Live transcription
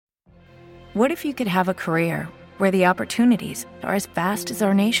What if you could have a career where the opportunities are as vast as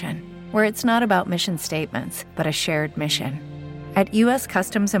our nation, where it's not about mission statements, but a shared mission? At U.S.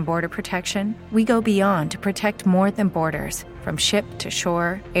 Customs and Border Protection, we go beyond to protect more than borders. From ship to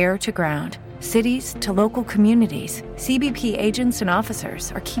shore, air to ground, cities to local communities, CBP agents and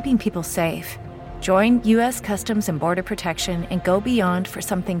officers are keeping people safe. Join U.S. Customs and Border Protection and go beyond for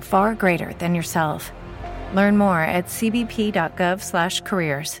something far greater than yourself. Learn more at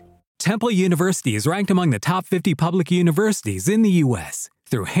cbp.gov/careers. Temple University is ranked among the top 50 public universities in the U.S.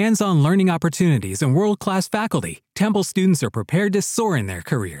 Through hands-on learning opportunities and world-class faculty, Temple students are prepared to soar in their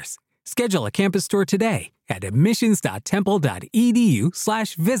careers. Schedule a campus tour today at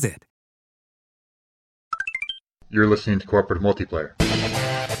admissions.temple.edu/visit. You're listening to Cooperative Multiplayer.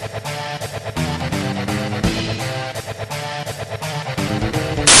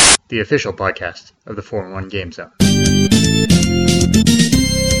 The official podcast of the 4-in-1 Game Zone.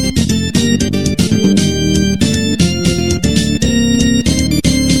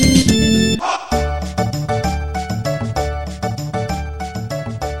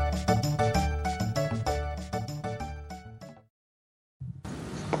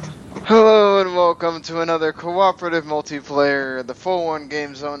 Hello and welcome to another Cooperative Multiplayer, the 4-in-1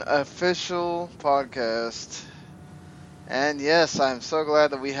 Game Zone official podcast. And yes, I'm so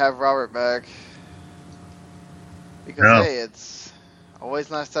glad that we have Robert back. Because hey, it's always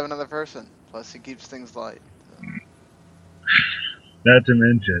nice to have another person. Plus he keeps things light. So. Not to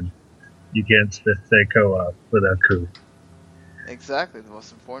mention, you can't say co-op without coup. Exactly, the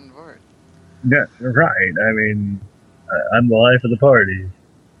most important part. Yeah, right. I mean, I'm the life of the party.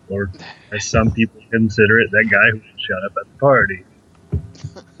 Or, as some people consider it, that guy who shut up at the party.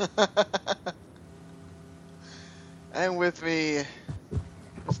 And with me,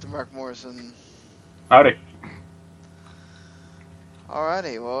 Mr. Mark Morrison. Howdy.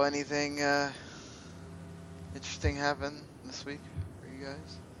 Alrighty, well, anything interesting happened this week for you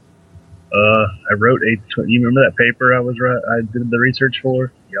guys? I wrote you remember that paper I did the research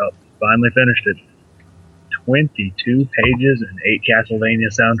for? Yup, finally finished it. 22 pages and 8 Castlevania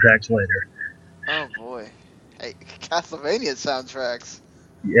soundtracks later. Oh boy. Hey, Castlevania soundtracks.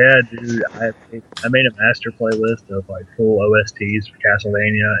 Yeah, dude, I made a master playlist of like full OSTs for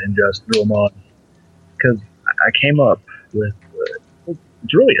Castlevania and just threw them on. Because I came up with,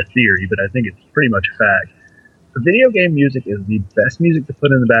 it's really a theory, but I think it's pretty much a fact. The video game music is the best music to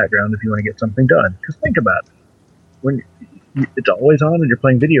put in the background if you want to get something done. Because think about it. When it's always on and you're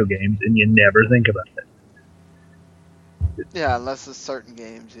playing video games and you never think about it. Yeah, unless it's certain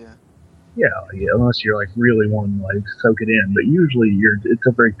games, yeah. Yeah, unless you're like really wanting to like soak it in. But usually it's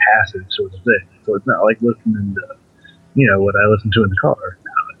a very passive sort of thing. So it's not like listening to, what I listen to in the car.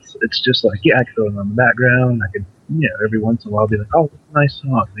 No, it's just like, yeah, I could throw it on the background. I could, every once in a while be like, oh, nice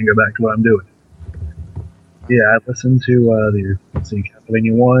song, and then go back to what I'm doing. Yeah, I listened to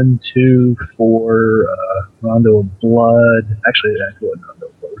Castlevania 1, 2, 4, Rondo of Blood. Actually, that wasn't Rondo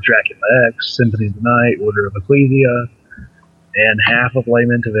of Blood. Dracula X, Symphony of the Night, Order of Ecclesia. And half of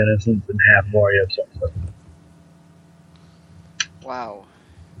Lament of Innocence and half of Aria of Sorrow. Wow.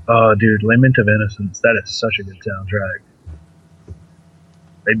 Oh, dude, Lament of Innocence, that is such a good soundtrack.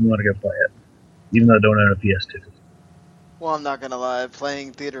 Made me want to go play it, even though I don't own a PS2. Well, I'm not gonna lie,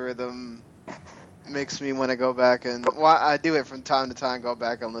 playing Theater Rhythm makes me want to go back and... Well, I do it from time to time, go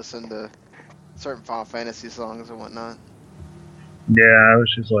back and listen to certain Final Fantasy songs and whatnot. Yeah, I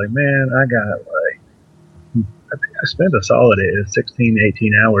was just like, man, I think I spent a solid 16,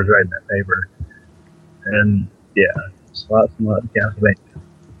 18 hours writing that paper. And, yeah, lots and lots of Castlevania,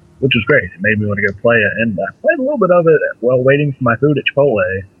 which was great. It made me want to go play it. And I played a little bit of it while waiting for my food at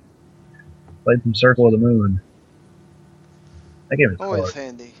Chipotle. Played some Circle of the Moon. That game is always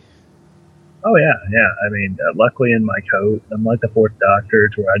handy. Oh, yeah. I mean, luckily in my coat, I'm like the fourth Doctor,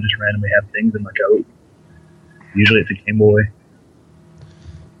 to where I just randomly have things in my coat. Usually it's a Game Boy.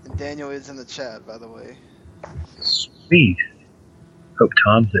 And Daniel is in the chat, by the way. Sweet. Hope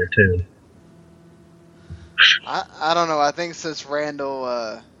Tom's there too. I don't know. I think since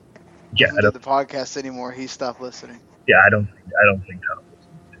Randall doesn't do the podcast anymore, he stopped listening. Yeah, I don't think Tom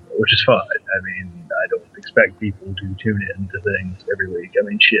listens to it, which is fine. I mean, I don't expect people to tune in to things every week. I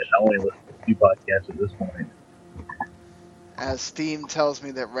mean, shit, I only listen to a few podcasts at this point. As Steam tells me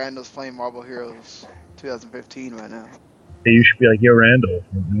that Randall's playing Marble Heroes 2015 right now. Hey, you should be like, yo, Randall,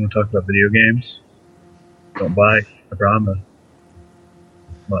 you want to talk about video games? Don't bite, I promise.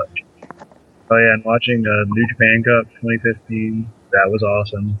 Much. Oh yeah, and watching New Japan Cup 2015, that was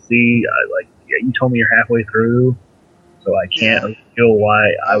awesome. See, you told me you're halfway through, so I can't feel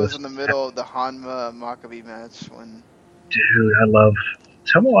why I was in the middle of the Hanma Maccabi match when. Dude, I love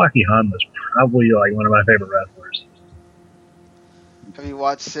Tomoaki Hanma's probably like one of my favorite wrestlers. Have you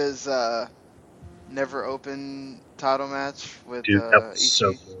watched his Never Open title match with Dude, that was EC?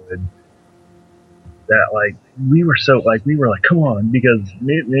 so good. That like we were like, come on, because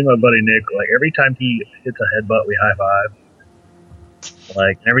me and my buddy Nick, like every time he hits a headbutt, we high five.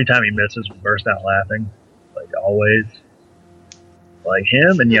 Like every time he misses, we burst out laughing. Like always. Like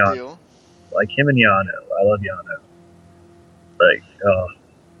him and Good Yano. deal. Like him and Yano. I love Yano. Like,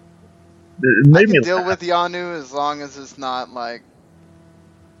 it I made can me deal laugh. with Yanu as long as it's not like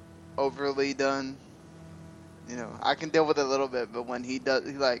overly done. You know, I can deal with it a little bit, but when he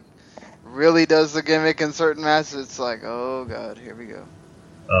like really does the gimmick in certain matches, it's like, oh god, here we go.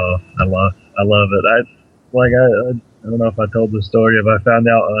 Oh, I love it. I don't know if I told the story of I found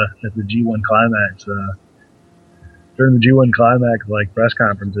out at the G1 Climax, during the G1 Climax, like press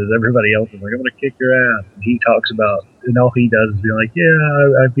conferences, everybody else is like, I'm going to kick your ass. And he talks about, and all he does is be like,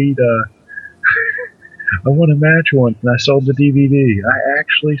 yeah, I beat, I won a match once and I sold the DVD. I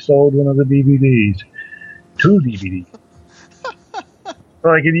actually sold one of the DVDs. 2 DVDs.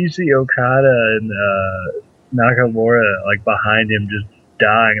 Like, and you see Okada and Nakamura, like, behind him just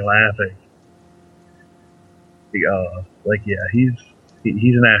dying laughing. Like, yeah, he's a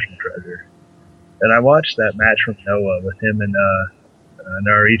national treasure. And I watched that match from Noah with him and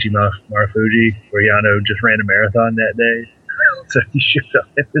Naruichi Marufuji, where Yano just ran a marathon that day. So he showed up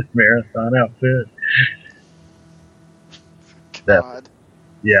in his marathon outfit. God.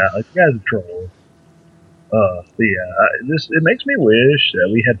 Yeah, like, you guys are trolls. But yeah, it makes me wish that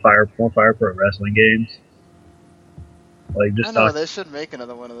we had more Fire Pro Wrestling games. Like, just I know, they should make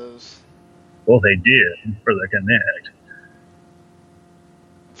another one of those. Well, they did for the Kinect.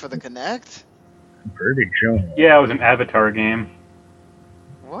 For the Kinect? I'm pretty sure. Yeah, it was an Avatar game.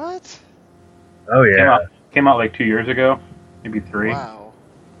 What? Oh yeah. Came out like 2 years ago, maybe 3. Wow.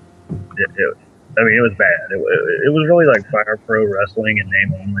 I mean, it was bad. It was really like Fire Pro Wrestling in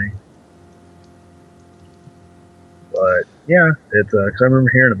name only. But yeah, it's because I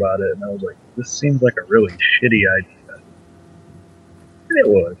remember hearing about it and I was like, this seems like a really shitty idea. And it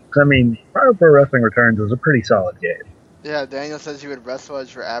was. I mean, Fire Pro Wrestling Returns was a pretty solid game. Yeah, Daniel says you would wrestle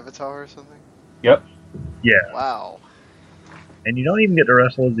as your avatar or something? Yep. Yeah. Wow. And you don't even get to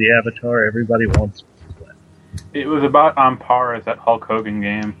wrestle as the Avatar. Everybody wants. It was about on par as that Hulk Hogan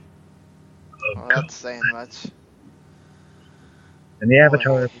game. Well, that's saying much. And the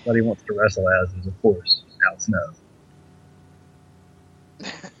Avatar everybody wants to wrestle as is, of course, Al Snow.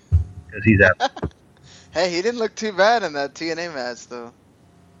 Because he's Avatar. Hey, he didn't look too bad in that TNA match, though.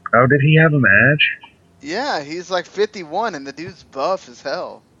 Oh, did he have a match? Yeah, he's like 51, and the dude's buff as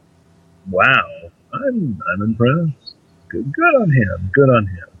hell. Wow. I'm impressed. Good on him. Good on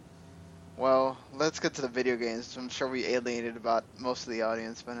him. Well, let's get to the video games. I'm sure we alienated about most of the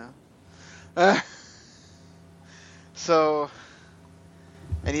audience by now. So,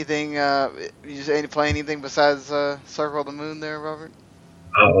 anything, you just play anything besides Circle of the Moon there, Robert?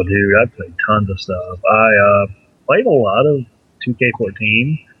 Oh, dude, I played tons of stuff. I played a lot of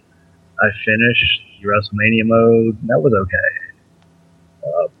 2K14. I finished the WrestleMania mode. That was okay.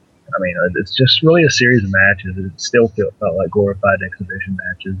 I mean, it's just really a series of matches. It still felt like glorified exhibition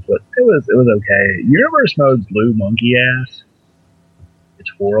matches, but it was okay. Universe mode's blue monkey ass. It's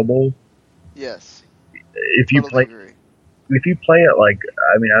horrible. Yes. If you play it like,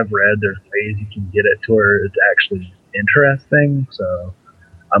 I mean, I've read there's ways you can get it to where it's actually interesting, so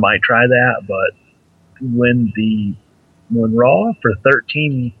I might try that. But when Raw for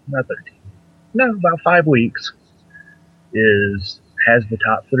about 5 weeks has the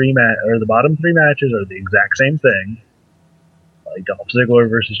top 3 or the bottom 3 matches are the exact same thing, like Dolph Ziggler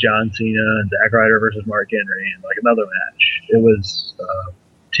versus John Cena and Zack Ryder versus Mark Henry, and like another match. It was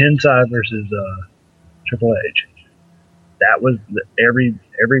Tensai versus Triple H. That was every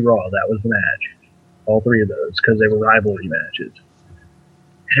Raw. That was the match. All 3 of those, because they were rivalry matches.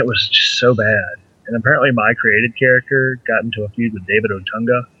 And it was just so bad. And apparently my created character got into a feud with David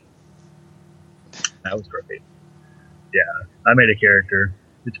Otunga. That was great. Yeah, I made a character.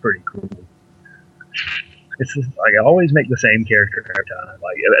 It's pretty cool. It's just, like, I always make the same character every time.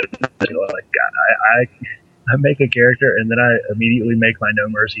 Like I make a character and then I immediately make my No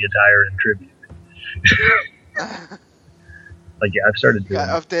Mercy attire in tribute. Like, yeah, I've started doing got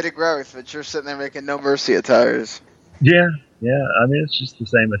updated growth, but you're sitting there making No Mercy attires. Yeah. I mean, it's just the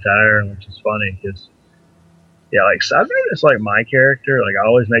same attire, which is funny because, yeah, like, so I've noticed, like, my character, like, I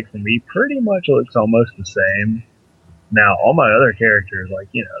always make for me pretty much looks almost the same. Now, all my other characters, like,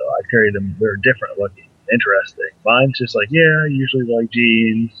 you know, I carry them, they're different looking, interesting. Mine's just like, yeah, usually like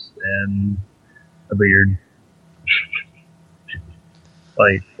jeans and a beard.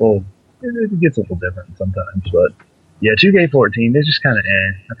 Like, well, it gets a little different sometimes, but yeah, 2K14 is just kind of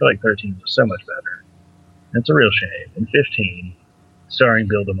I feel like 13 was so much better. It's a real shame. And 15, starring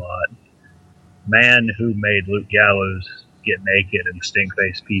Bill DeMott, man who made Luke Gallows get naked and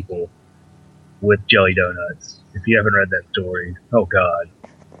stink-faced people with jelly donuts. If you haven't read that story, oh god,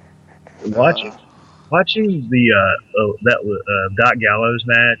 watching the Doc Gallows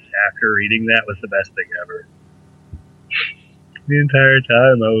match after reading that was the best thing ever. The entire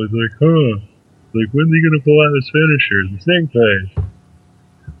time I was like, like when's he gonna pull out his finisher, the stink face?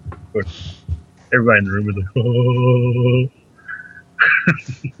 Of course, everybody in the room was like, oh.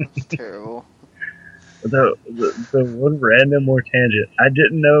 That's terrible. The one random more tangent. I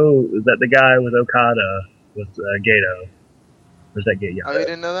didn't know that the guy with Okada was Gato. Was that Gato? Oh, you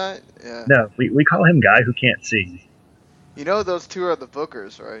didn't know that? Yeah. No, we call him Guy Who Can't See. You know those two are the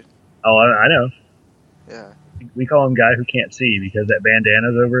bookers, right? Oh, I know. Yeah. We call him Guy Who Can't See because that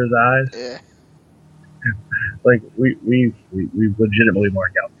bandana's over his eyes. Yeah. Like, we legitimately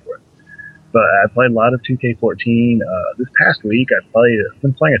mark out for it. But I played a lot of 2K14. This past week, I've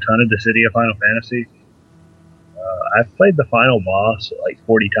been playing a ton of the City of Final Fantasy. I've played the final boss like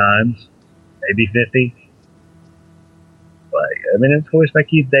 40 times, maybe 50. Like, I mean, it's voiced by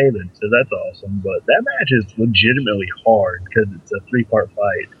Keith David, so that's awesome. But that match is legitimately hard because it's a 3-part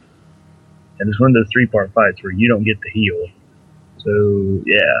fight. And it's one of those 3-part fights where you don't get to heal. So,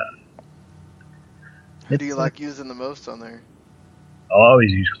 yeah. Who do you like using the most on there? I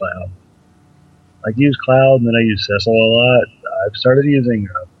always use Cloud. I use Cloud, and then I use Cecil a lot. I've started using,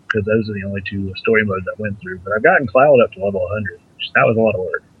 because those are the only 2 story modes I went through, but I've gotten Cloud up to level 100. That was a lot of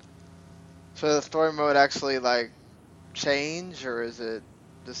work. So the story mode actually, like, change, or is it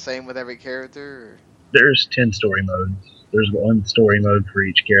the same with every character? Or? There's 10 story modes. There's one story mode for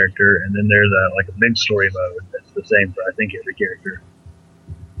each character, and then there's a big story mode that's the same for, I think, every character.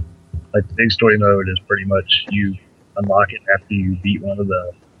 Like, the big story mode is pretty much you unlock it after you beat one of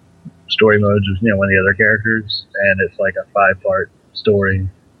the story modes with, one of the other characters, and it's like a 5-part story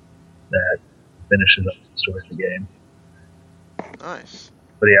that finishes up the story of the game. Nice.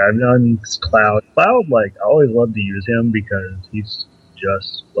 But yeah, I've done Cloud. Cloud, like, I always love to use him because he's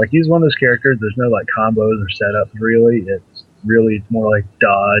just, like, he's one of those characters, there's no, like, combos or setups, really. It's more like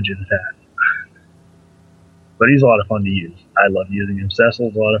dodge and attack. But he's a lot of fun to use. I love using him.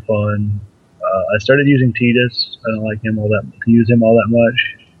 Cecil's a lot of fun. I started using Tidus. I don't like him use him all that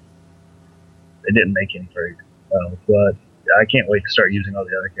much. They didn't make him very well, but I can't wait to start using all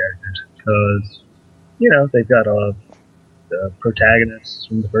the other characters because, they've got the protagonists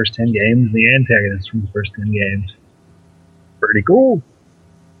from the first 10 games and the antagonists from the first 10 games. Pretty cool.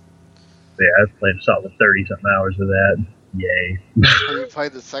 So yeah, I've played a solid 30-something hours of that. Yay. Have you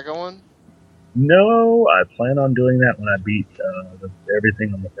played the second one? No, I plan on doing that when I beat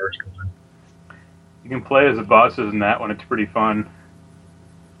everything on the first one. You can play as the bosses in that one. It's pretty fun.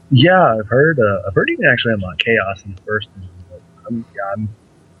 Yeah, I've heard you can actually unlock chaos in the first one.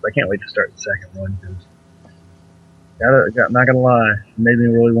 But I can't wait to start the second one because I'm not gonna lie, it made me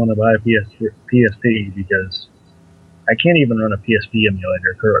really want to buy a PSP because I can't even run a PSP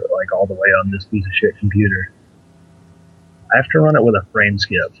emulator like all the way on this piece of shit computer. I have to run it with a frame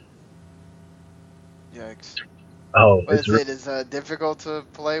skip. Yikes. Oh, Is it difficult to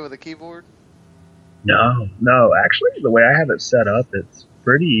play with a keyboard? No. Actually, the way I have it set up, it's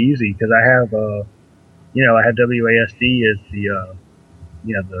pretty easy because I have, I have WASD as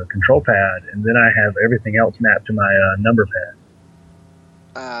the control pad, and then I have everything else mapped to my number pad.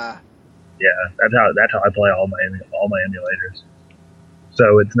 Yeah, that's how I play all my emulators.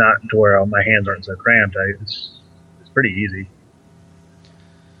 So it's not to where my hands aren't so cramped. It's pretty easy.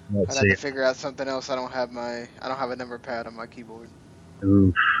 I'd have to figure out something else. I don't have a number pad on my keyboard.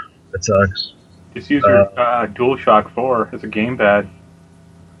 Oof, that sucks. Just use your DualShock 4 as a gamepad.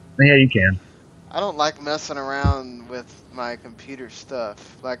 Yeah, you can. I don't like messing around with my computer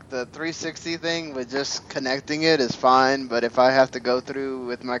stuff. Like the 360 thing with just connecting it is fine, but if I have to go through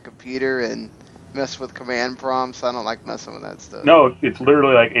with my computer and mess with command prompts, I don't like messing with that stuff. No, it's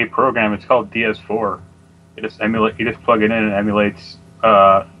literally like a program. It's called DS4. You just plug it in and it emulates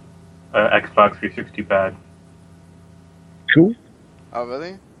Xbox 360 pad. Cool. Oh,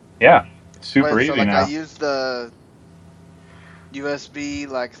 really? Yeah, it's super easy so, now. I use the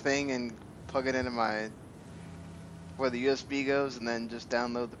USB thing and plug it into where the USB goes, and then just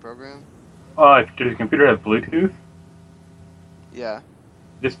download the program. Does your computer have Bluetooth? Yeah.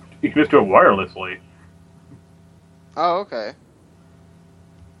 You can just do it wirelessly. Oh, okay.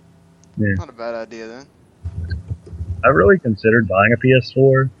 Yeah. Not a bad idea then. I really considered buying a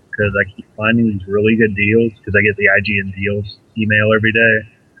PS4 because I keep finding these really good deals because I get the IGN deals email every day.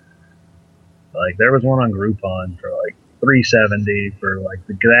 Like there was one on Groupon for like $370 for like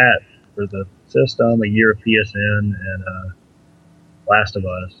for the system, a year of PSN, and Last of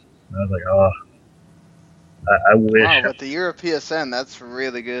Us. And I was like, oh, I wish. Wow, but the year of PSN, that's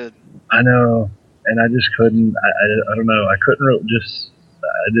really good. I know, and I just couldn't. I don't know. I couldn't just.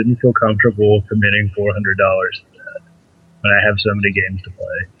 I didn't feel comfortable committing $400 to that when I have so many games to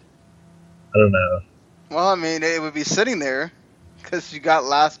play. I don't know. Well, I mean, it would be sitting there because you got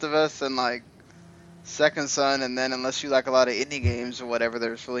Last of Us and like Second Son, and then unless you like a lot of indie games or whatever,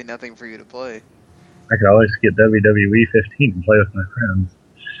 there's really nothing for you to play. I could always get WWE 15 and play with my friends.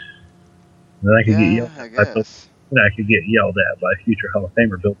 And then I could get yelled. I guess. I could get yelled at by future Hall of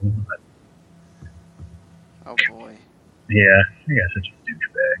Famer Bill Blunt. Oh boy. Yeah, I got such a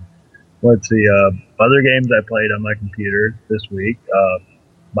douchebag. Let's see. Other games I played on my computer this week.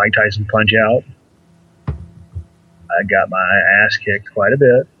 Mike Tyson Punch Out. I got my ass kicked quite a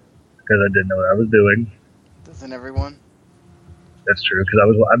bit because I didn't know what I was doing. Doesn't everyone? That's true,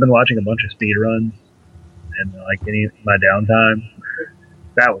 because I've been watching a bunch of speed runs and like my downtime.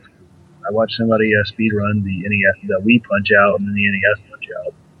 That was cool. I watched somebody speed run the Wii Punch Out and then the NES Punch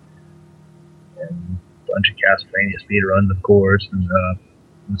Out, and a bunch of Castlevania speed runs, of course. And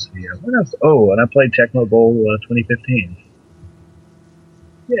let's see, what else? Oh, and I played Tecmo Bowl 2015.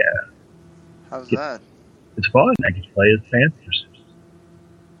 Yeah. How's that? It's fun. I get to play as Panthers.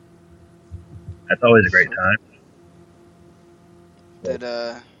 That's always a great time. Did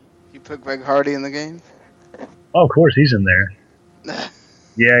you put Greg Hardy in the game? Oh, of course, he's in there.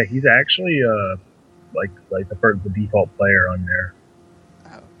 Yeah, he's actually like the default player on there.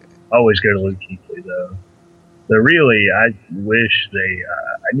 Okay. Always go to Luke Kuechly though. So really, I wish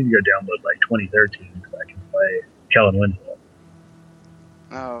I need to go download like 2013 so I can play Kellen Winslow.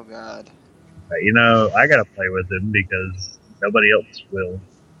 Oh God. You know, I gotta play with him because nobody else will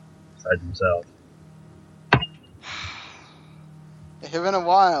besides himself. It's been a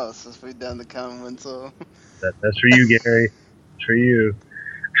while since we've done the Kellen Winslow. That's for you, Gary. It's for you.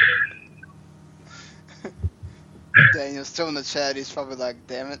 Daniel's still in the chat. He's probably like,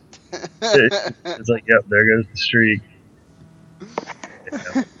 damn it. It's like, yep, there goes the streak.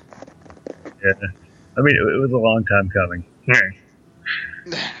 Yeah. I mean, it was a long time coming.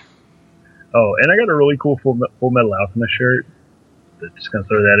 Oh, and I got a really cool Full Metal Alchemist shirt. Just gonna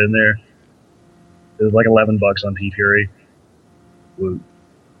throw that in there. It was like $11 on T-Fury. Woo.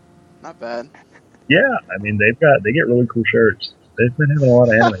 Not bad. Yeah, I mean they get really cool shirts. They've been having a lot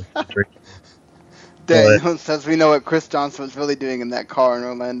of anime. Daniel says we know what Chris Johnson was really doing in that car in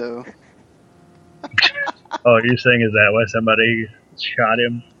Orlando. Oh, you're saying is that why somebody shot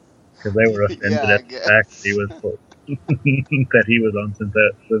him? Because they were offended at the fact that he was that he was on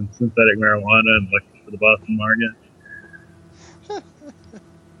synthetic marijuana and looking for the Boston market.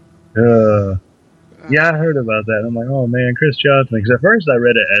 Yeah, I heard about that. And I'm like, oh man, Chris Johnson. Because at first I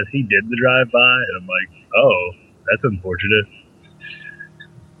read it as he did the drive-by, and I'm like, oh, that's unfortunate.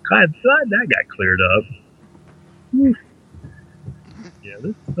 Glad that got cleared up. Yeah,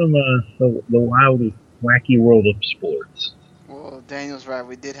 this is from the wild, wacky world of sports. Well, Daniel's right.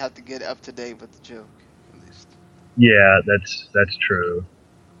 We did have to get up to date with the joke, at least. Yeah, that's true.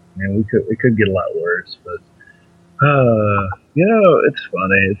 I mean, it could get a lot worse, but you know, it's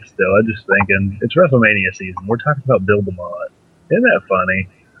funny. It's still, I'm just thinking, it's WrestleMania season. We're talking about Bill DeMott. Isn't that funny?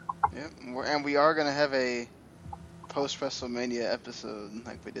 Yep, and we are gonna have a post-WrestleMania episode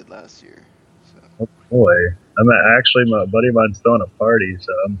like we did last year. So. Oh boy, actually my buddy of mine's throwing a party,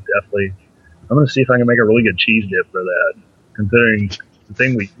 so I'm gonna see if I can make a really good cheese dip for that. Considering the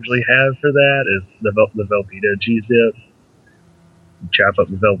thing we usually have for that is the Velveeta cheese dip. You chop up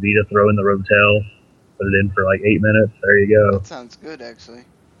the Velveeta, throw in the Rotel, put it in for like 8 minutes. There you go. That sounds good, actually.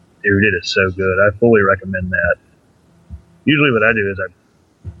 Dude, it is so good. I fully recommend that. Usually what I do is I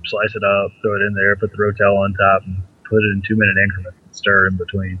slice it up, throw it in there, put the Rotel on top, and put it in 2-minute increments and stir in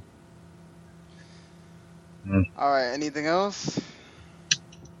between. Alright, anything else?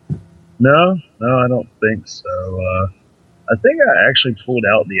 No, I don't think so. I think I actually pulled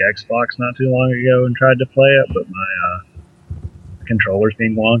out the Xbox not too long ago and tried to play it, but my controller's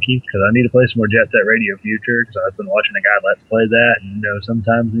being wonky because I need to play some more Jet Set Radio Future because I've been watching a guy Let's Play that, and you know,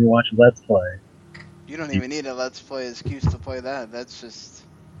 sometimes when you watch a Let's Play, you don't even need a Let's Play excuse to play that. That's just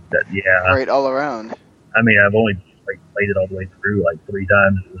great all around. I mean, I've only played it all the way through like 3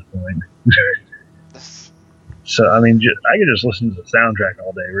 times at this point. So, I mean, I could just listen to the soundtrack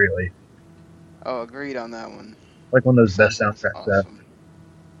all day, really. Oh, agreed on that one. Like one of those best soundtracks awesome. ever.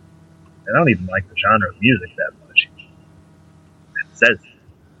 And I don't even like the genre of music that much. It says.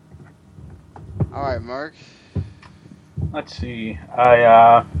 Alright, Mark. Let's see.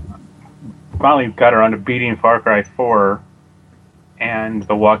 I finally got around to beating Far Cry 4 and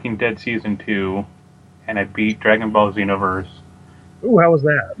The Walking Dead Season 2, and I beat Dragon Ball Xenoverse. Ooh, how was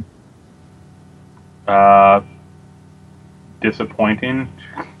that? Disappointing.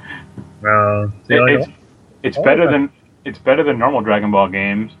 It's better than normal Dragon Ball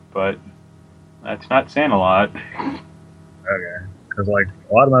games, but that's not saying a lot. Okay, because like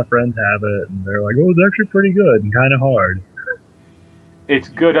a lot of my friends have it, and they're like, "Oh, it's actually pretty good and kind of hard." It's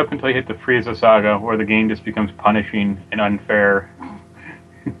good up until you hit the Frieza saga, where the game just becomes punishing and unfair.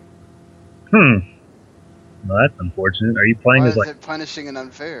 Well, that's unfortunate. Are you playing as Why is it punishing and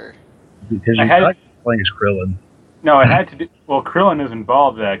unfair? Because you're playing as Krillin. No, I had to do... Well, Krillin is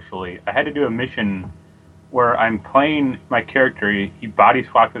involved, actually. I had to do a mission where I'm playing my character. He body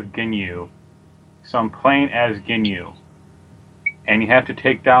swapped with Ginyu. So I'm playing as Ginyu. And you have to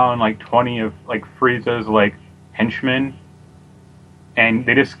take down, like, 20 of, like, Frieza's, like, henchmen. And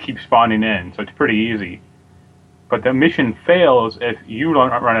they just keep spawning in, so it's pretty easy. But the mission fails if you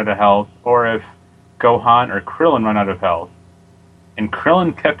don't run out of health, or if Gohan or Krillin run out of health. And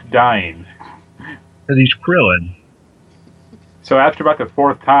Krillin kept dying. Because he's Krillin. So after about the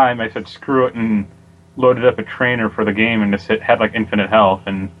fourth time, I said screw it and loaded up a trainer for the game and just had like infinite health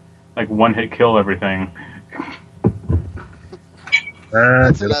and like one-hit kill everything.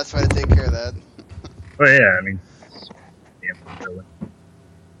 That's a nice way to take care of that. Well, yeah, I mean,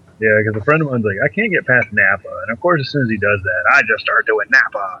 yeah, because a friend of mine's like, I can't get past Nappa, and of course, as soon as he does that, I just start doing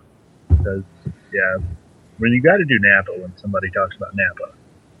Nappa. Because, yeah, when you got to do Nappa when somebody talks about Nappa.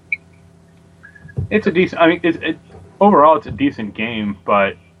 It's a decent. I mean, overall, it's a decent game,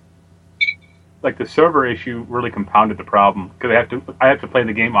 but like the server issue really compounded the problem because I have to play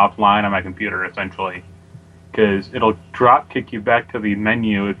the game offline on my computer essentially because it'll drop kick you back to the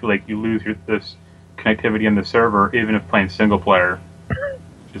menu if like you lose this connectivity on the server, even if playing single player.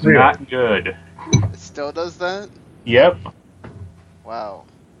 It's not good. It still does that? Yep. Wow.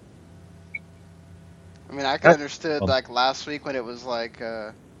 I mean, I could understood like last week when it was like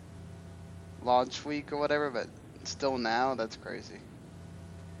launch week or whatever, but still now, that's crazy.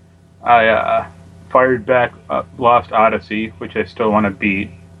 I fired back Lost Odyssey, which I still want to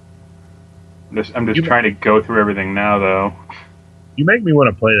beat. I'm just trying to go through everything now, though. You make me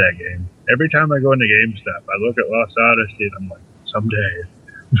want to play that game. Every time I go into GameStop, I look at Lost Odyssey and I'm like, someday.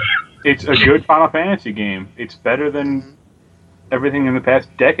 It's a good Final Fantasy game. It's better than everything in the past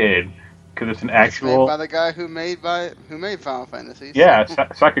decade because it's an actual. It's made by the guy who made Final Fantasy. Yeah,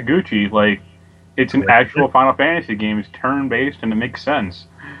 Sakaguchi. Like, it's an actual Final Fantasy game. It's turn-based and it makes sense.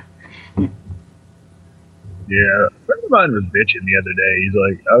 Yeah, a friend of mine was bitching the other day. He's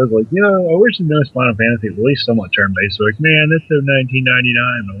like, I was like, I wish the newest Final Fantasy was at least somewhat turn-based. So like, man, that's so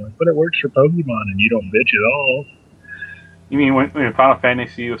 1999. I'm like, but it works for Pokemon, and you don't bitch at all. You mean when Final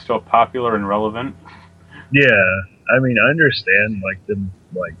Fantasy was still popular and relevant? Yeah, I mean, I understand like them,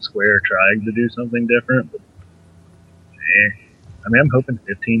 like Square trying to do something different, but I mean, I'm hoping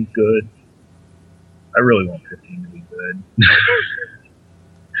 15's good. I really want 15 to be good.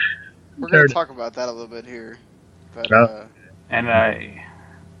 We're going to talk about that a little bit here. But, and I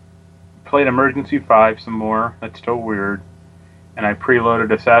played Emergency 5 some more. That's still weird. And I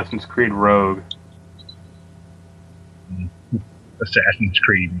preloaded Assassin's Creed Rogue. Assassin's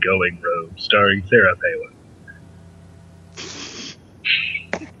Creed Going Rogue, starring Sarah Palin.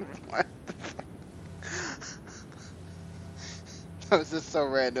 What? That was just so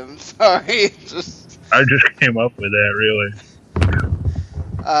random. Sorry. I just came up with that, really.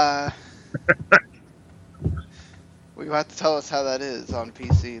 Well, you have to tell us how that is on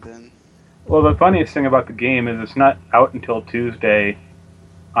PC then. Well, the funniest thing about the game is it's not out until Tuesday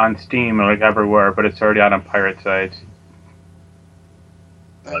on Steam or like everywhere, but it's already out on pirate sites.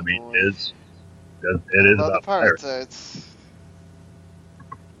 I mean, it is about pirate sites.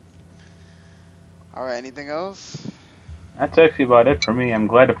 Alright, anything else? That's actually about it for me. I'm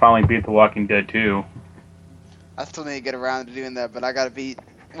glad to finally beat The Walking Dead 2. I still need to get around to doing that, but I gotta beat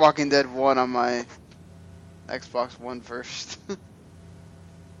Walking Dead 1 on my Xbox One first.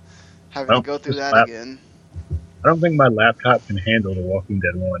 Having to go through that again. I don't think my laptop can handle The Walking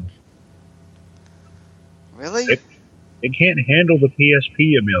Dead 1. Really? It can't handle the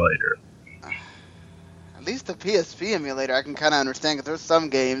PSP emulator. At least the PSP emulator I can kind of understand, because there's some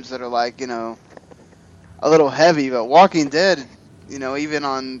games that are like, a little heavy, but Walking Dead, even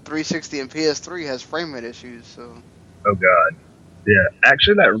on 360 and PS3 has frame rate issues, so... Oh, God. Yeah,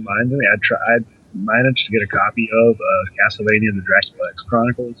 actually, that reminds me, I managed to get a copy of Castlevania The Dracula X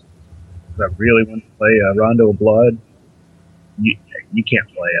Chronicles. I really want to play Rondo of Blood. You can't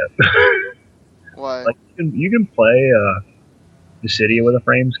play it. Why? Like, you can play Dissidia with a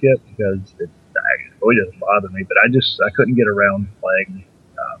frame skip because it really doesn't bother me. But I couldn't get around playing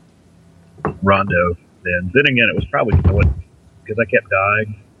Rondo. Then again, it was probably because I kept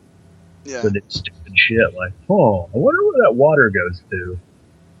dying. Yeah. So it's stupid shit like, oh, I wonder where that water goes to.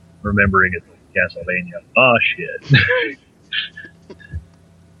 Remembering it's Castlevania. Oh shit.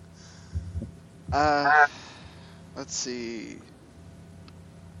 Let's see.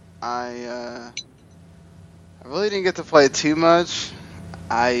 I really didn't get to play too much.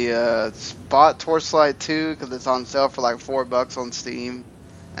 I bought Torchlight 2 because it's on sale for like $4 on Steam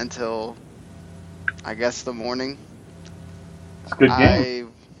until I guess the morning. It's a good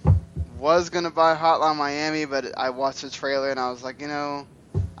game. I was gonna buy Hotline Miami, but I watched the trailer and I was like, I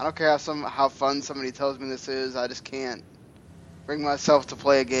don't care how fun somebody tells me this is. I just can't bring myself to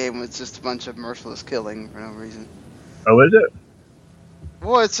play a game with just a bunch of merciless killing for no reason. Oh, is it?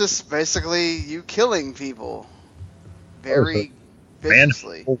 Well, it's just basically you killing people very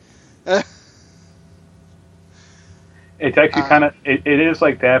viciously. It's actually kind of it is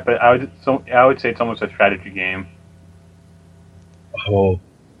like that, but I would say it's almost a strategy game. Oh,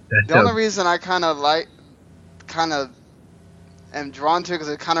 the only reason I kind of am drawn to it because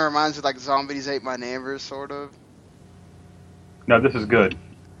it kind of reminds me like Zombies Ate My Neighbors, sort of. No, this is good.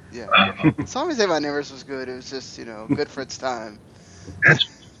 Yeah, Zombies Ate My Neighbors was good. It was just good for its time.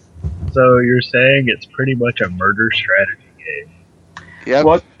 So you're saying it's pretty much a murder strategy game? Yeah.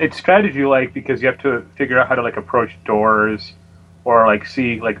 Well, it's strategy-like because you have to figure out how to approach doors, or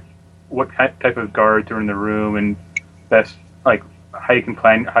see what type of guards are in the room, and best how you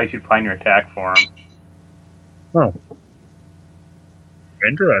should plan your attack for them. Oh,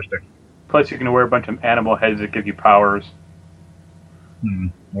 interesting. Plus, you can wear a bunch of animal heads that give you powers.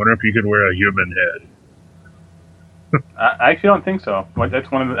 Wonder if you could wear a human head. I actually don't think so. That's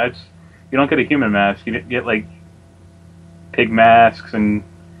you don't get a human mask. You get pig masks and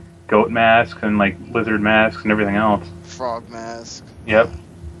goat masks and lizard masks and everything else. Frog mask. Yep.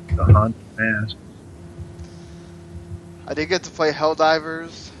 The hunt mask. I did get to play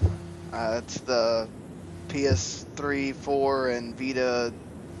Helldivers. It's the PS3, 4, and Vita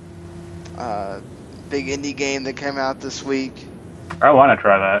big indie game that came out this week. I want to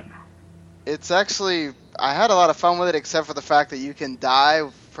try that. It's actually, I had a lot of fun with it, except for the fact that you can die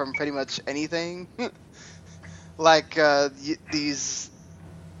from pretty much anything. The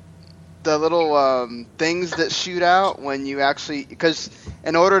little things that shoot out when you actually, because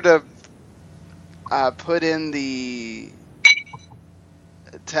in order to put in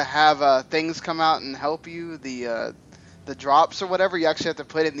to have things come out and help you, the drops or whatever, you actually have to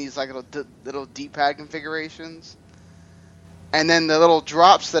put in these little D-pad configurations. And then the little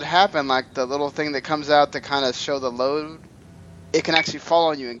drops that happen, the little thing that comes out to kind of show the load, it can actually fall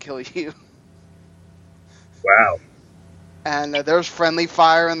on you and kill you. Wow. And there's friendly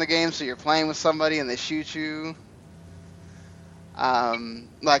fire in the game, so you're playing with somebody and they shoot you.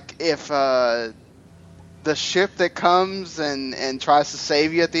 If the ship that comes and tries to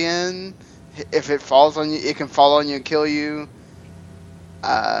save you at the end, if it falls on you, it can fall on you and kill you.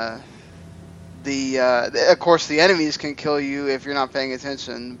 Of course, the enemies can kill you if you're not paying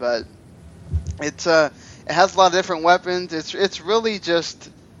attention, but it has a lot of different weapons. It's really just,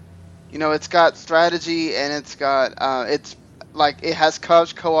 it's got strategy and it's got it has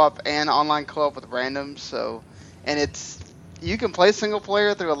couch co-op and online co-op with randoms. So, and you can play single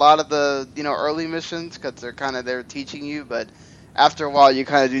player through a lot of the early missions because they're teaching you, but after a while you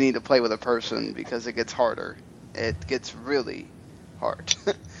kind of do need to play with a person because it gets harder. It gets really hard.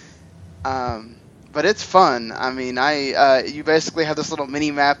 But it's fun. I mean, you basically have this little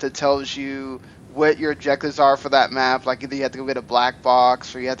mini map that tells you what your objectives are for that map. Either you have to go get a black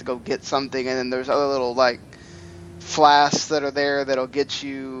box or you have to go get something, and then there's other little flasks that are there that'll get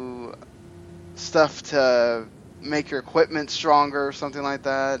you stuff to make your equipment stronger or something like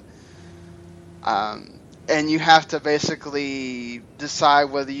that. And you have to basically decide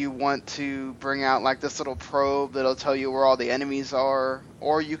whether you want to bring out this little probe that'll tell you where all the enemies are,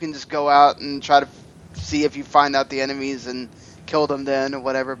 or you can just go out and try to see if you find out the enemies and kill them then or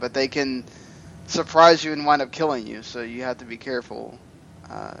whatever, but they can surprise you and wind up killing you, so you have to be careful.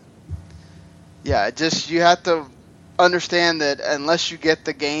 You have to understand that unless you get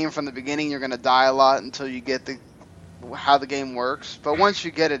the game from the beginning, you're going to die a lot until you get how the game works. But once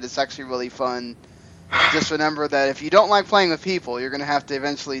you get it, it's actually really fun. Just remember that if you don't like playing with people, you're going to have to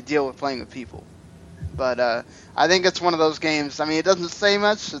eventually deal with playing with people. But I think it's one of those games. I mean, it doesn't say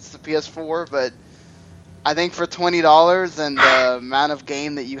much. It's the PS4, but I think for $20 and the amount of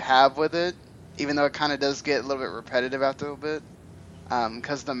game that you have with it, even though it kind of does get a little bit repetitive after a little bit,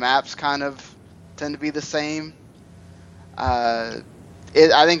 because the maps kind of tend to be the same, I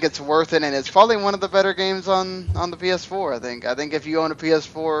think it's worth it, and it's probably one of the better games on the PS4. I think if you own a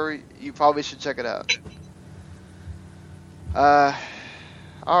PS4, you probably should check it out.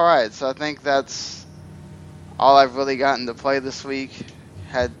 All right, so I think that's all I've really gotten to play this week.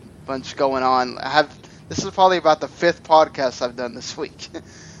 Had a bunch going on. This is probably about the 5th podcast I've done this week.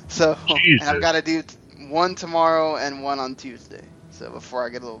 So, and I've got to do one tomorrow and one on Tuesday. So before I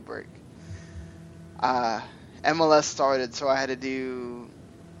get a little break. MLS started, so I had to do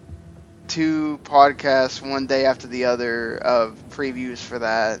 2 podcasts one day after the other of previews for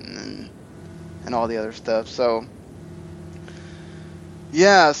that and all the other stuff. So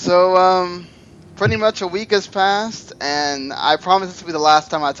yeah, so pretty much a week has passed, and I promise this will be the last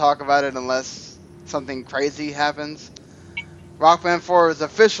time I talk about it unless something crazy happens. Rock Band 4 is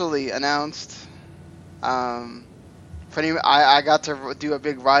officially announced. I got to do a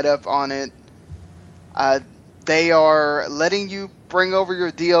big write-up on it. They are letting you bring over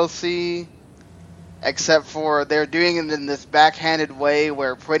your DLC, except for they're doing it in this backhanded way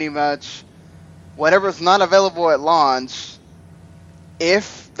where pretty much whatever's not available at launch,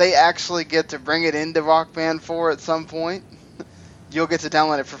 if they actually get to bring it into Rock Band 4 at some point, you'll get to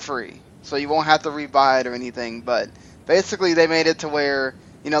download it for free. So you won't have to rebuy it or anything, but basically they made it to where,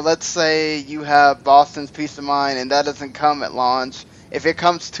 let's say you have Boston's Peace of Mind and that doesn't come at launch. If it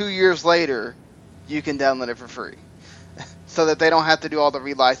comes 2 years later, you can download it for free. So that they don't have to do all the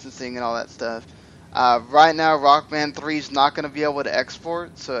relicensing and all that stuff. Right now, Rock Band 3 is not going to be able to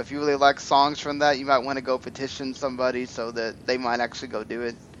export, so if you really like songs from that, you might want to go petition somebody so that they might actually go do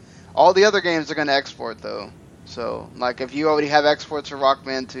it. All the other games are going to export, though. So, like, if you already have exports for Rock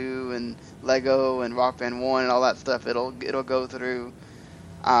Band 2 and Lego and Rock Band 1 and all that stuff, it'll go through.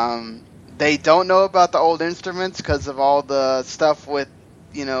 They don't know about the old instruments because of all the stuff with,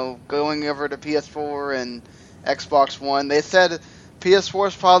 going over to PS4 and Xbox One. They said PS4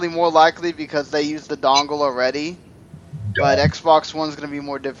 is probably more likely because they use the dongle already, but Xbox One is going to be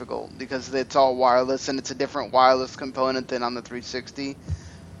more difficult because it's all wireless and it's a different wireless component than on the 360.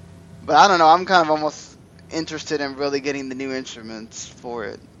 But I don't know. I'm kind of almost interested in really getting the new instruments for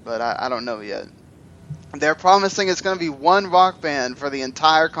it, but I don't know yet. They're promising it's going to be one Rock Band for the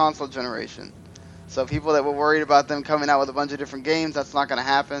entire console generation. So people that were worried about them coming out with a bunch of different games, that's not going to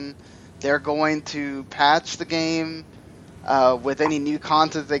happen. They're going to patch the game with any new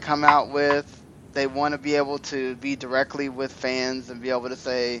content they come out with. They want to be able to be directly with fans and be able to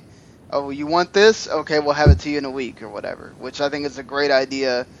say, oh, you want this? Okay, we'll have it to you in a week or whatever, which I think is a great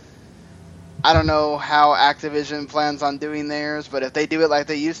idea. I don't know how Activision plans on doing theirs, but if they do it like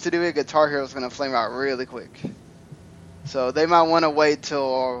they used to do it, Guitar Hero is going to flame out really quick. So they might want to wait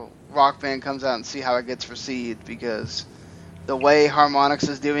till Rock Band comes out and see how it gets received, because the way Harmonix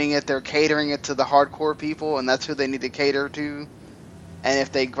is doing it, they're catering it to the hardcore people, and that's who they need to cater to. And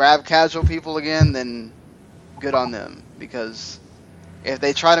if they grab casual people again, then good on them, because if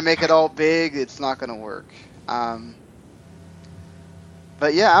they try to make it all big, it's not going to work.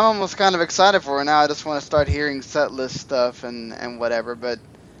 But yeah, I'm almost kind of excited for it now. I just want to start hearing set list stuff and whatever. But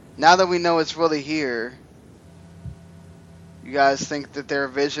now that we know it's really here, you guys think that their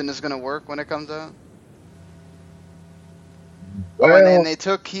vision is going to work when it comes out? Well, and they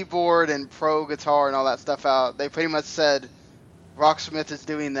took keyboard and pro guitar and all that stuff out. They pretty much said, Rocksmith is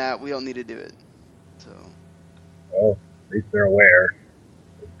doing that. We don't need to do it. So. Well, at least they're aware.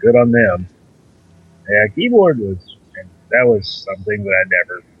 Good on them. Yeah, keyboard that was something that I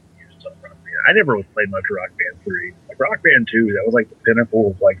never used on Rock Band. I never played much Rock Band 3. Like Rock Band 2, that was like the pinnacle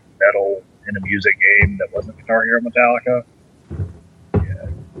of like metal in a music game that wasn't Guitar Hero Metallica. Yeah.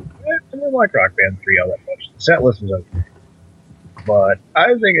 I didn't like Rock Band 3 all that much. The set list was okay. But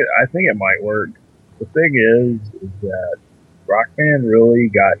I think it might work. The thing is that Rock Band really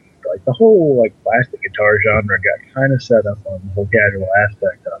got, like, the whole like plastic guitar genre got kind of set up on the whole casual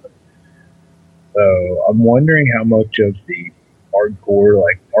aspect of it. So I'm wondering how much of the hardcore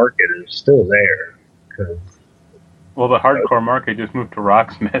like market is still there. Cause, well, the hardcore market just moved to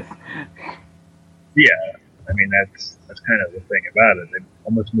Rocksmith. Yeah, I mean that's kind of the thing about it. They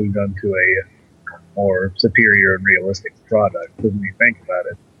almost moved on to a more superior and realistic product. When you think about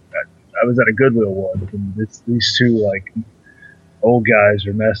it, I was at a Goodwill once, and these two like old guys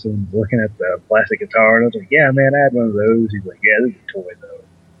are looking at the plastic guitar, and I was like, "Yeah, man, I had one of those." He's like, "Yeah, this is a toy, though."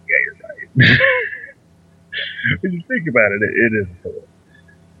 Yeah, you're right. When you think about it, it is a toy.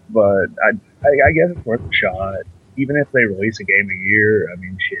 But I guess it's worth a shot. Even if they release a game a year, I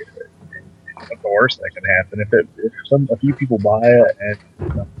mean, shit, what's the worst that can happen? If a few people buy it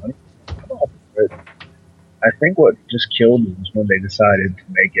and enough money, come on. But I think what just killed them was when they decided to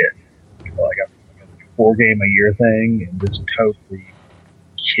make it like a 4-game-a-year thing and just totally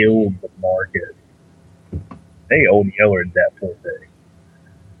killed the market. They old yellered that poor thing.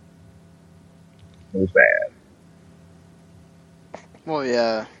 It was bad. Well,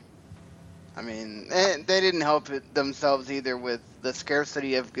 yeah. I mean, they didn't help it themselves either with the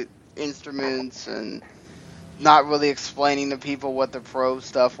scarcity of instruments and not really explaining to people what the pro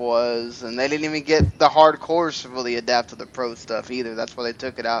stuff was, and they didn't even get the hardcores to really adapt to the pro stuff either. That's why they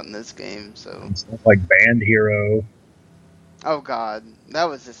took it out in this game. So And stuff like Band Hero. oh god, that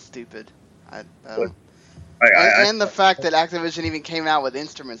was just stupid. I don't. I And the fact that Activision even came out with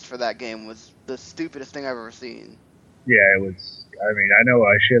instruments for that game was the stupidest thing I've ever seen. Yeah, it was. I mean, I know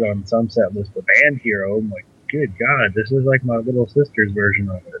I shit on Sunset List, but Band Hero, I'm like, good God, this is like my little sister's version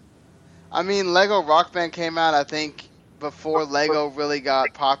of it. I mean, Lego Rock Band came out, I think, before Lego really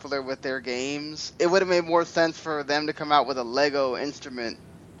got popular with their games. It would have made more sense for them to come out with a Lego instrument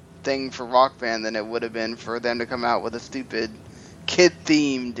thing for Rock Band than it would have been for them to come out with a stupid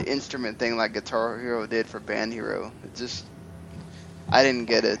kid-themed instrument thing like Guitar Hero did for Band Hero. It just... I didn't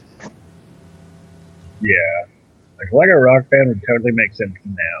get it. Yeah. Like, Lego Rock Band would totally make sense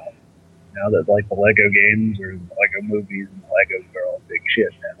now. Now that, like, the Lego games or the Lego movies and the Legos are all big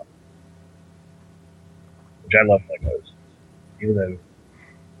shit now. Which I love Legos. Even though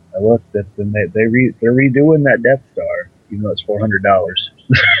I looked at them, they're redoing that Death Star, even though it's $400.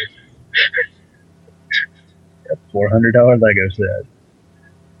 A $400 Lego set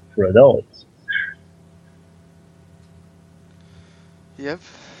for adults. Yep.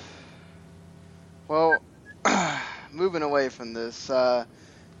 Well, moving away from this,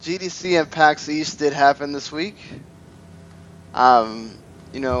 GDC and PAX East did happen this week. I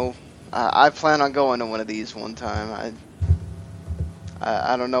plan on going to one of these one time.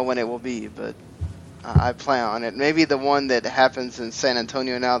 I don't know when it will be, but I plan on it. Maybe the one that happens in San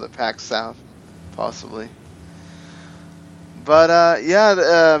Antonio now, the PAX South, possibly. But I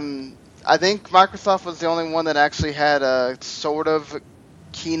think Microsoft was the only one that actually had a sort of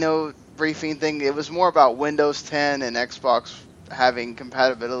keynote briefing thing. It was more about Windows 10 and Xbox having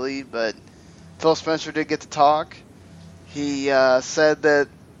compatibility, but Phil Spencer did get to talk. He said that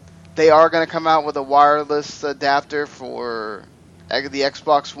they are going to come out with a wireless adapter for the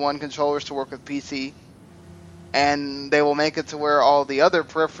Xbox One controllers to work with PC, and they will make it to where all the other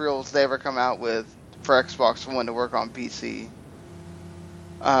peripherals they ever come out with for Xbox One to work on PC.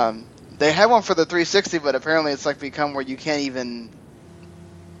 They had one for the 360, but apparently it's like become where you can't even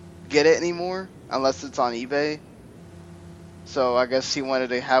get it anymore unless it's on eBay. So I guess he wanted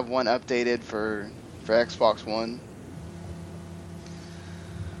to have one updated for Xbox One.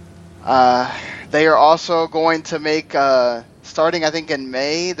 They are also going to make, starting I think in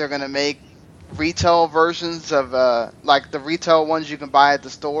May, they're going to make retail versions of, like the retail ones you can buy at the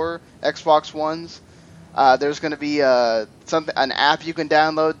store, Xbox Ones. There's going to be an app you can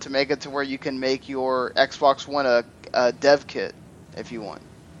download to make it to where you can make your Xbox One a dev kit if you want.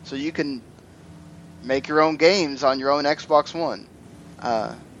 So you can make your own games on your own Xbox One.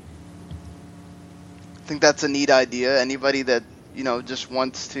 I think that's a neat idea. Anybody that, just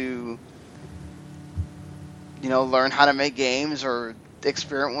wants to, learn how to make games or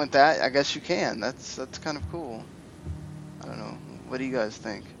experiment with that, I guess you can. That's kind of cool. I don't know. What do you guys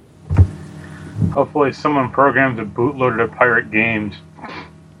think? Hopefully someone programs a bootloader to pirate games.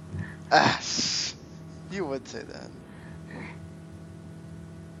 You would say that.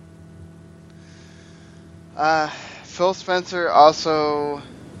 Phil Spencer also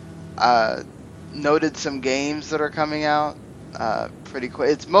noted some games that are coming out pretty quick.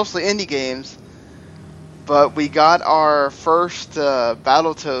 It's mostly indie games, but we got our first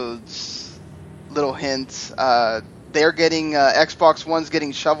Battletoads little hint. They're getting Xbox One's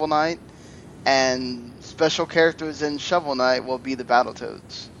getting Shovel Knight, and special characters in Shovel Knight will be the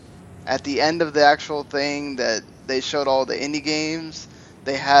Battletoads. At the end of the actual thing that they showed all the indie games,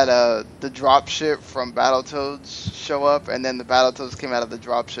 they had the dropship from Battletoads show up, and then the Battletoads came out of the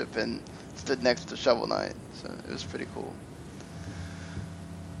dropship and stood next to Shovel Knight. So it was pretty cool.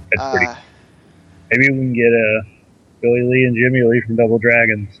 That's pretty. Maybe we can get Billy Lee and Jimmy Lee from Double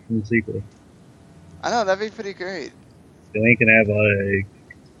Dragons in the sequel. I know, that'd be pretty great. Then we can have like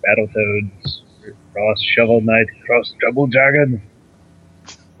Battletoads cross Shovel Knight cross Double Dragon.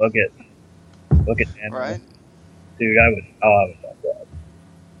 Look at man. Right? Dude, I would love that.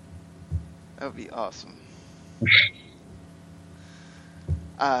 That would be awesome.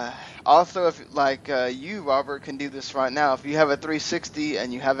 Also, if you, Robert, can do this right now. If you have a 360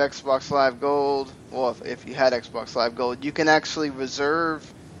 and you have Xbox Live Gold, well, if you had Xbox Live Gold, you can actually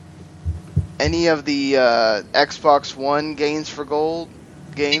reserve any of the Xbox One games for gold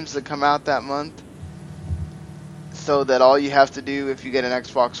games that come out that month. so that all you have to do if you get an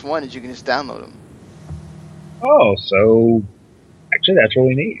Xbox One is you can just download them. Oh, so actually that's what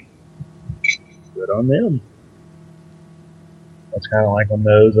we need. Good on them. That's kind of like on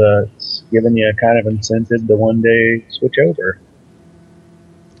those, it's giving you a kind of incentive to one day switch over.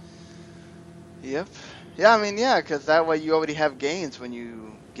 Yep. Yeah, I mean, yeah, because that way you already have games when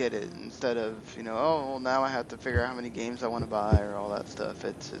you get it, instead of, oh, well, now I have to figure out how many games I want to buy or all that stuff.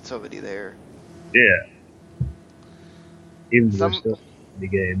 It's already there. Yeah. Even though there's still many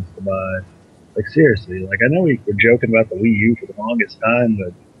games to buy. Like, seriously, like, I know we were joking about the Wii U for the longest time,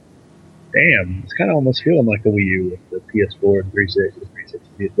 but damn, it's kind of almost feeling like the Wii U with the PS4 and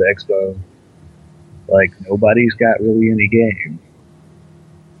 360, the Xbox. Like, nobody's got really any games.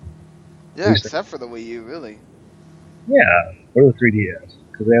 Yeah, except for the Wii U, really. Yeah, or the 3DS,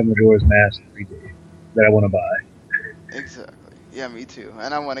 because they have Majora's Mask 3D that I want to buy. Exactly. Yeah, me too.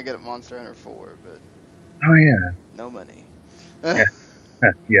 And I want to get Monster Hunter 4, but... Oh, yeah. No money. Yeah,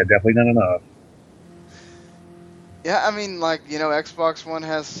 definitely not enough. Yeah, I mean, like, Xbox One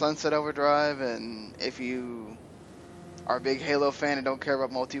has Sunset Overdrive, and if you are a big Halo fan and don't care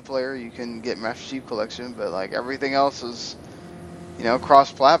about multiplayer, you can get Master Chief Collection, but, like, everything else is,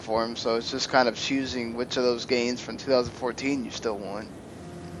 cross-platform, so it's just kind of choosing which of those games from 2014 you still want,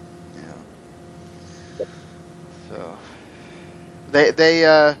 So, they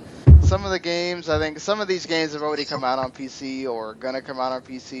some of the games, I think, some of these games have already come out on PC or gonna come out on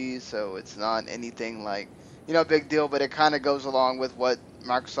PC, so it's not anything like, big deal, but it kind of goes along with what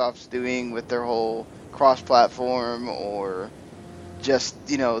Microsoft's doing with their whole cross-platform, or just,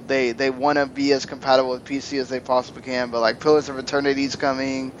 they want to be as compatible with PC as they possibly can, but like Pillars of Eternity's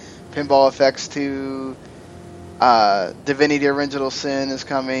coming, Pinball FX 2, Divinity Original Sin is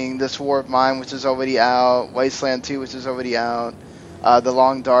coming, This War of Mine, which is already out, Wasteland 2, which is already out, The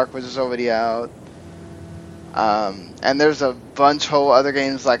Long Dark, which is already out. And there's a bunch of whole other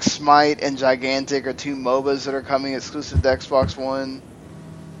games like Smite and Gigantic are two MOBAs that are coming exclusive to Xbox One.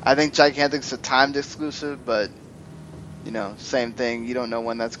 I think Gigantic's a timed exclusive, but, same thing. You don't know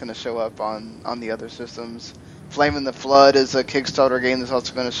when that's going to show up on the other systems. Flame in the Flood is a Kickstarter game that's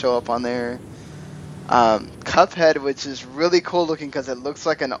also going to show up on there. Cuphead, which is really cool looking because it looks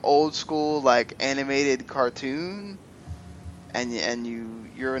like an old school, like, animated cartoon. And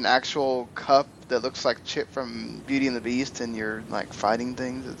you're an actual cup that looks like Chip from Beauty and the Beast, and you're like fighting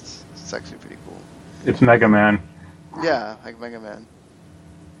things. It's actually pretty cool. It's Mega Man. Yeah, like Mega Man.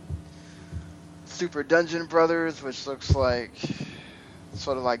 Super Dungeon Brothers, which looks like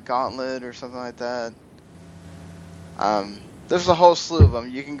sort of like Gauntlet or something like that. There's a whole slew of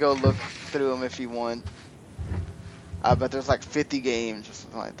them. You can go look through them if you want. But there's like 50 games or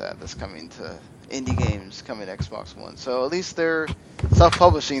something like that that's coming to indie games coming to Xbox One. So at least their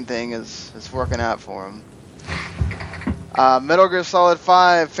self-publishing thing is working out for them. Metal Gear Solid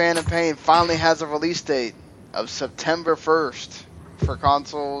 5 Phantom Pain finally has a release date of September 1st for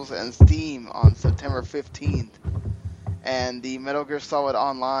consoles and Steam on September 15th. And the Metal Gear Solid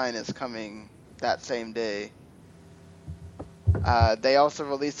Online is coming that same day. They also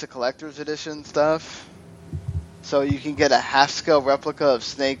released the collector's edition stuff. So you can get a half-scale replica of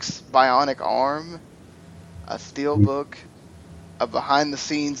Snake's bionic arm, a steelbook, a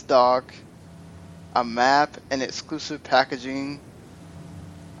behind-the-scenes doc, a map, and exclusive packaging.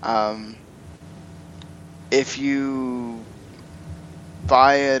 If you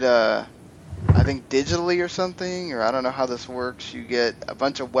buy it, I think digitally or something, or I don't know how this works, you get a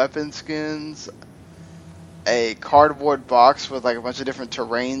bunch of weapon skins, a cardboard box with like a bunch of different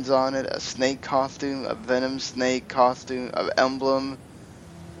terrains on it, a snake costume, a Venom snake costume, an emblem,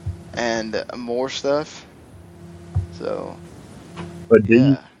 and more stuff. So, but do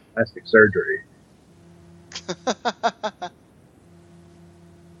you plastic surgery?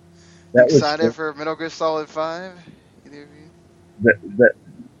 Excited for Metal Gear Solid 5? Either of you?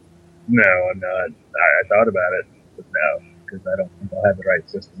 No, I'm not. I thought about it, but no, because I don't think I'll have the right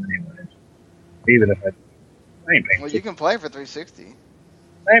system anyway. Even if I ain't paying. Well, you can play for 360.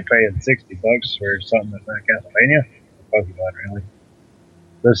 I ain't paying $60 for something that's not Castlevania. Pokemon, really.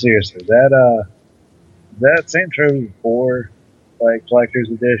 But seriously, that Saints Row 4, like collector's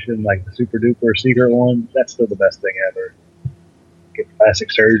edition, like the super duper secret one, that's still the best thing ever. Get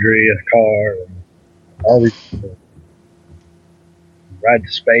plastic surgery in a car, and all these people ride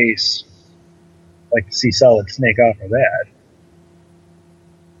to space. Like to see Solid Snake offer that.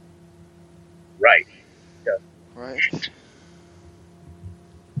 Right. Yeah. Right.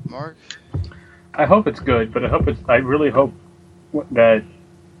 Mark? I hope it's good, but I really hope that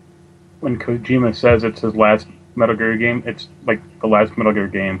when Kojima says it's his last Metal Gear game, it's like the last Metal Gear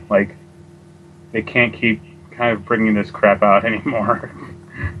game. Like, they can't keep kind of bringing this crap out anymore.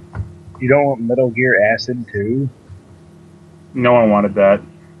 You don't want Metal Gear Acid 2? No one wanted that.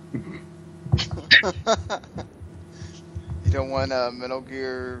 You don't want Metal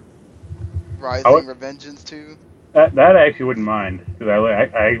Gear Rising Revengeance 2? That I actually wouldn't mind, because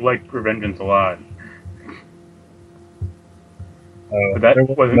I like Revengeance a lot. Oh, but that there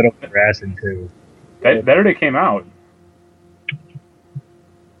was wasn't Metal Gear Acid 2. That already came out.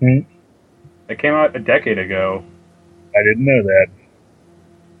 It came out a decade ago. I didn't know that.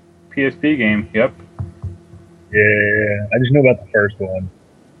 PSP game, yep. Yeah, I just know about the first one.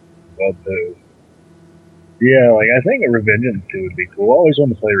 Well, too. Yeah, like, I think a Revengeance 2 would be cool. I always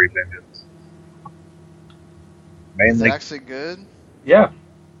wanted to play Revengeance. Is it actually good? Yeah.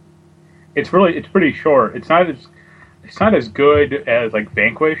 It's pretty short. It's not as good as like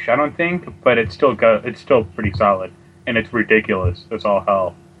Vanquish, I don't think, but it's still pretty solid. And it's ridiculous. It's all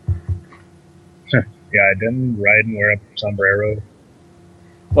hell. Yeah, didn't Raiden wear a sombrero?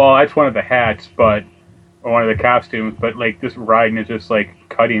 Well, that's one of the hats, or one of the costumes, but like this Raiden is just like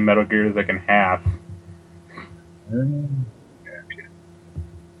cutting Metal Gear like in half. Gotcha.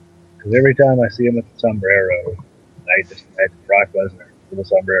 Because every time I see him with the sombrero, I just imagine Brock Lesnar with a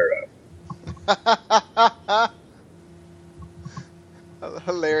sombrero.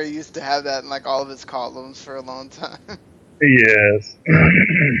 Larry used to have that in like all of his columns for a long time. Yes.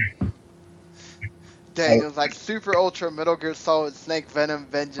 Dang, it was like Super Ultra Metal Gear Solid Snake Venom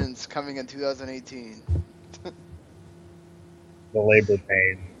Vengeance coming in 2018. The labor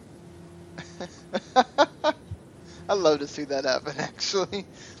pain. I'd love to see that happen, actually.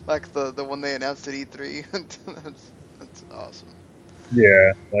 Like the one they announced at E3. that's awesome.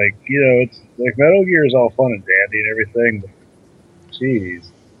 Yeah, like, it's like Metal Gear is all fun and dandy and everything, but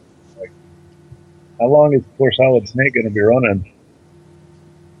jeez. Like, how long is poor Solid Snake going to be running?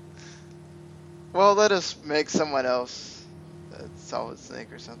 Well, let us make someone else Solid Snake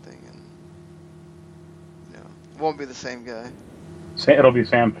or something, and it won't be the same guy. It'll be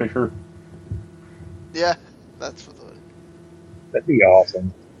Sam Fisher. Yeah, that's what. That'd be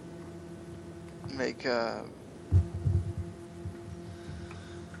awesome. Make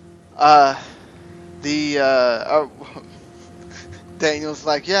Daniel's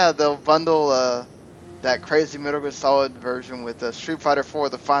like, yeah, they'll bundle that crazy Metal Gear Solid version with Street Fighter 4,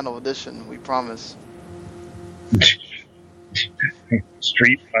 the final edition. We promise.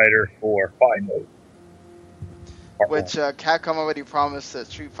 Street Fighter 4 final. Which Capcom already promised that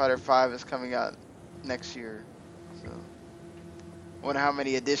Street Fighter 5 is coming out next year. So, wonder how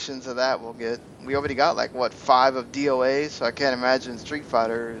many editions of that we'll get. We already got 5 of DOA, so I can't imagine Street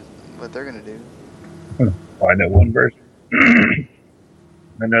Fighter what they're gonna do. I know one version.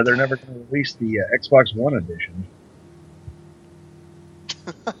 I know they're never going to release the Xbox One edition.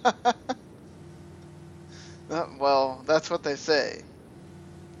 Well, that's what they say.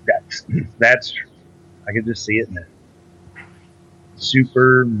 That's true. I could just see it now.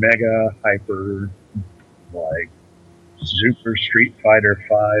 Super, mega, hyper, Super Street Fighter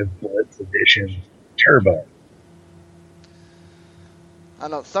 5 Blitz Edition Turbo. I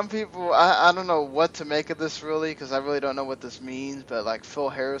know some people. I don't know what to make of this really, because I really don't know what this means. But Phil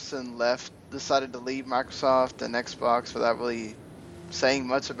Harrison decided to leave Microsoft and Xbox without really saying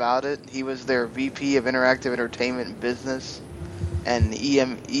much about it. He was their VP of Interactive Entertainment and Business, and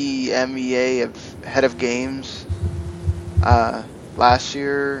EMEA of Head of Games last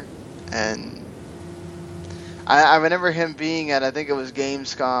year, and I remember him being at, I think it was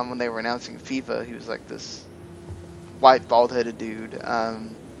Gamescom when they were announcing FIFA. He was like this white bald-headed dude. I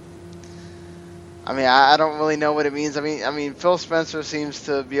don't really know what it means. I mean, Phil Spencer seems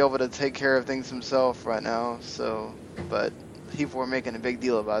to be able to take care of things himself right now. So, but people were making a big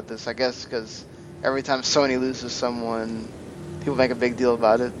deal about this, I guess, because every time Sony loses someone, people make a big deal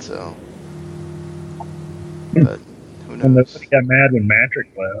about it. So, but who knows? And nobody got mad when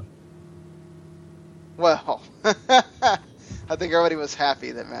Matrick left. Well, I think everybody was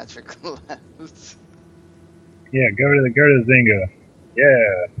happy that Matrick left. Yeah, go to the Zynga.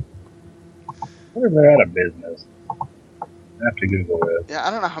 Yeah. What if they're out of business? I have to Google it. Yeah,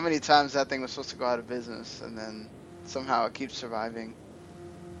 I don't know how many times that thing was supposed to go out of business, and then somehow it keeps surviving.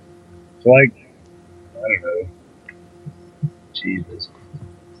 It's I don't know. Jesus.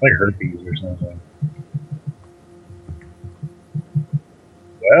 It's like herpes or something.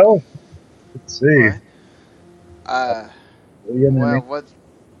 Well, let's see.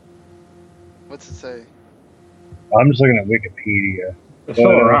 What's it say? I'm just looking at Wikipedia. They're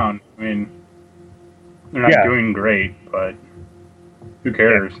still around. I mean, they're not doing great, but who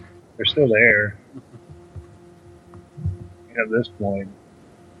cares? Yeah, they're still there. At this point,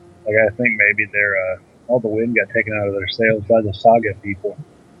 I think maybe they're all the wind got taken out of their sails by the Saga people.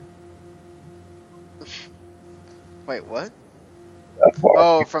 Wait, what?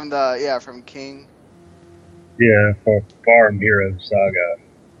 Oh, from King. Yeah, for Farm Hero Saga.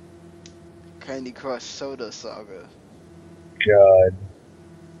 Candy Crush Soda Saga. God.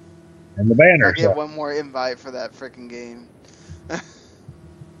 And the banner. I'll get one more invite for that freaking game.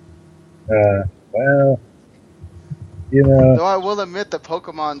 Well, you know. Though I will admit the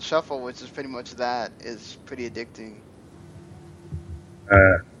Pokemon Shuffle, which is pretty much that, is pretty addicting. See,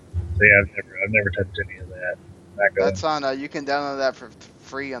 I've never touched any of that. That's on. You can download that for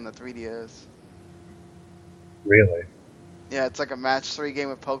free on the 3DS. Really? Yeah, it's like a match 3 game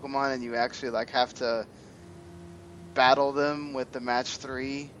with Pokemon, and you actually like have to battle them with the match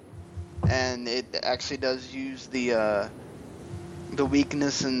 3, and it actually does use the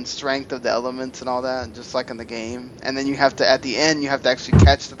weakness and strength of the elements and all that, just like in the game. And then you have to, at the end, you have to actually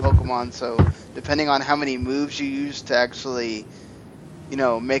catch the Pokemon. So depending on how many moves you use to actually,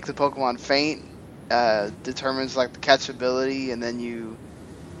 make the Pokemon faint, determines like the catchability. And then you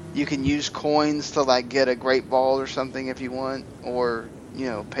can use coins to like get a Great Ball or something if you want, or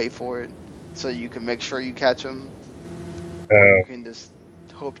pay for it so you can make sure you catch them. Or you can just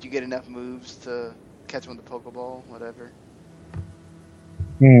hope you get enough moves to catch them with the Pokeball, whatever.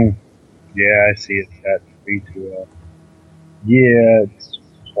 Yeah, I see it. That's free to. Yeah, it's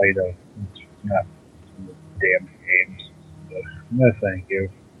Play-Doh. It's not damn games. But no, thank you.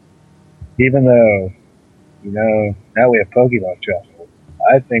 Even though, now we have Pokemon Shuffle,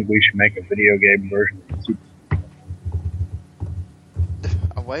 I think we should make a video game version of Super.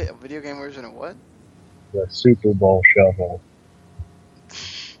 A video game version of what? The Super Bowl Shuffle.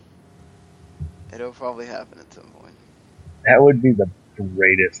 It'll probably happen at some point. That would be the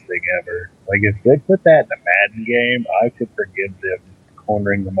greatest thing ever. Like, if they put that in a Madden game, I could forgive them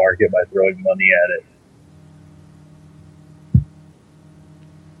cornering the market by throwing money at it.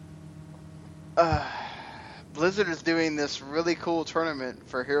 Blizzard is doing this really cool tournament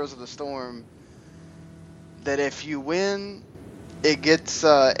for Heroes of the Storm that if you win, it gets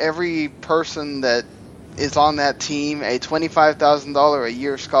every person that is on that team a $25,000 a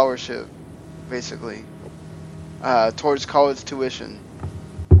year scholarship, basically, towards college tuition.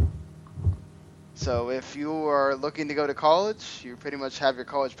 So if you are looking to go to college, you pretty much have your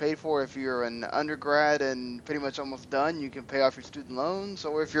college paid for. If you're an undergrad and pretty much almost done, you can pay off your student loans.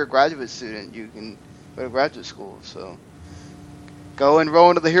 Or if you're a graduate student, you can go to graduate school. So go enroll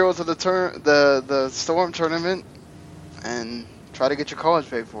into the Heroes of the Storm tournament and try to get your college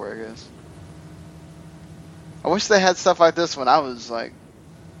paid for, I guess. I wish they had stuff like this when I was like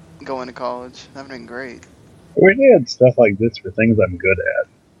going to college. That would have been great. We did stuff like this for things I'm good at.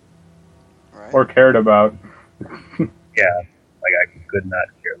 Right. Or cared about. Yeah, like I could not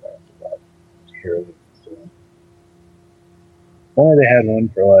care less about Heroes of the Storm. If only they had one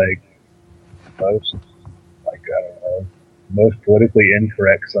for like most, like I don't know, most politically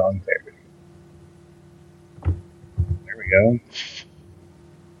incorrect song parody. There we go.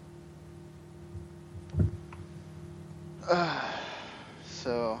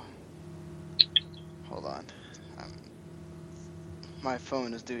 So, hold on. My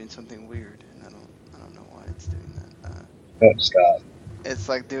phone is doing something weird, and I don't know why it's doing that. Don't stop. It's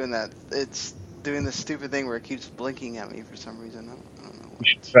like doing that. It's doing this stupid thing where it keeps blinking at me for some reason. I don't know. You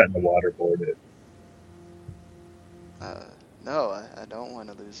should threaten to waterboard it. No, I don't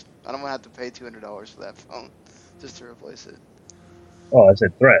want to lose. I don't want to have to pay $200 for that phone just to replace it. Oh, I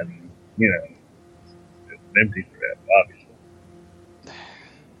said threaten. It's an empty threat, obviously.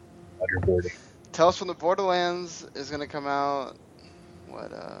 Waterboarding. Tales from the Borderlands is going to come out,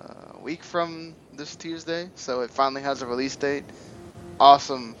 a week from this Tuesday, so it finally has a release date.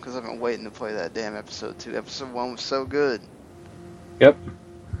 Awesome, because I've been waiting to play that damn episode 2. Episode 1 was so good. Yep.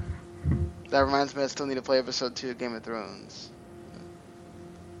 That reminds me I still need to play episode 2 of Game of Thrones. I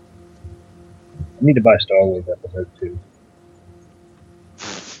need to buy Star Wars episode 2.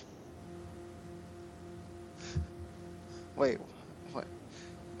 Wait, what?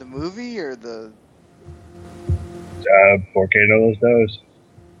 The movie or the... 4K no those.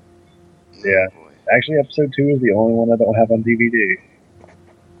 Yeah. Oh, boy. Actually, episode 2 is the only one I don't have on DVD.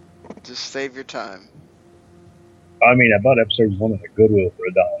 Just save your time. I mean, I bought episode 1 at Goodwill for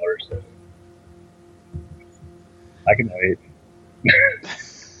 $1, so I can wait.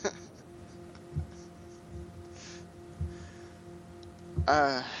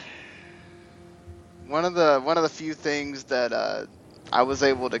 One of the few things that I was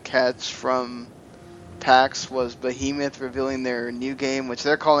able to catch from PAX was Behemoth revealing their new game, which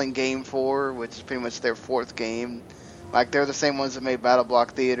they're calling Game 4, which is pretty much their 4th game. Like, they're the same ones that made Battle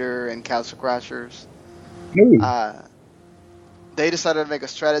Block Theater and Castle Crashers. Ooh. They decided to make a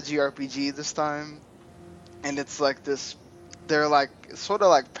strategy RPG this time, and it's like this. They're like sort of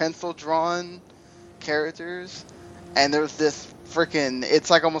like pencil drawn characters, and there's this freaking. It's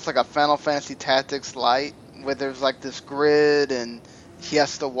like almost like a Final Fantasy Tactics light, where there's like this grid, and he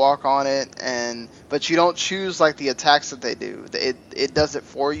has to walk on it, but you don't choose like the attacks that they do. It does it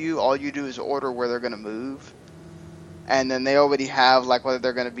for you. All you do is order where they're gonna move, and then they already have like whether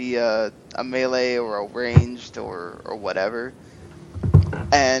they're gonna be a melee or a ranged or whatever.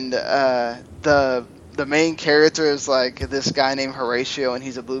 And the main character is like this guy named Horatio, and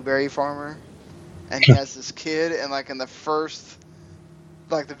he's a blueberry farmer, and he has this kid, and like in the first,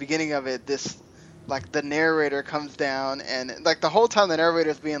 like the beginning of it, this like the narrator comes down, and like the whole time the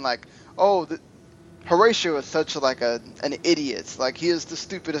narrator's being like, oh, Horatio is such like an idiot, like he is the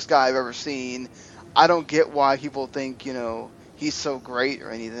stupidest guy I've ever seen. I don't get why people think he's so great or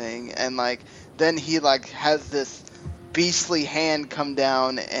anything, and like then he like has this beastly hand come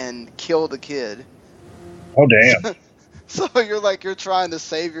down and kill the kid. Oh damn. So you're trying to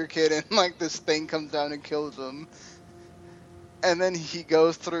save your kid, and like this thing comes down and kills him. And then he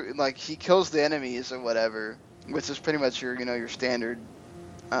goes through, like he kills the enemies or whatever, which is pretty much your standard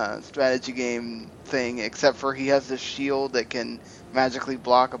strategy game thing, except for he has this shield that can magically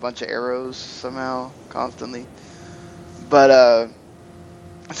block a bunch of arrows somehow constantly. But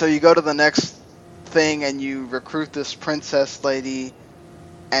so you go to the next thing and you recruit this princess lady,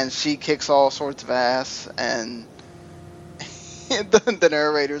 and she kicks all sorts of ass, and the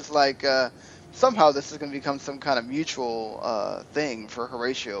narrator's like, somehow this is going to become some kind of mutual thing for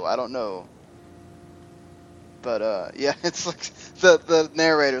Horatio. I don't know. But yeah, it's like the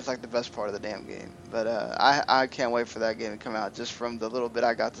narrator's like the best part of the damn game. But I can't wait for that game to come out, just from the little bit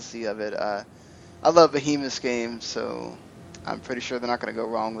I got to see of it. I love Behemoth's games, so I'm pretty sure they're not going to go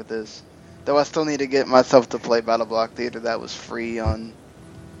wrong with this. Though I still need to get myself to play Battle Block Theater. That was free on,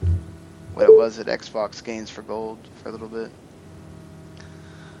 what it was at Xbox Games for Gold for a little bit.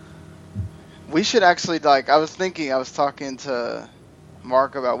 We should actually, like, I was talking to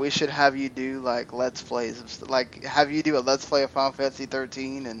Mark about, we should have you do, like, Let's Plays. Like, have you do a Let's Play of Final Fantasy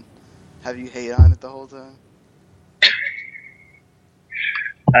 13 and have you hate on it the whole time?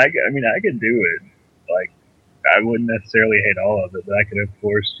 I mean, I could do it. Like, I wouldn't necessarily hate all of it, but I could, of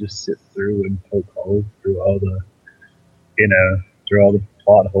course, just sit through and poke holes through all the, through all the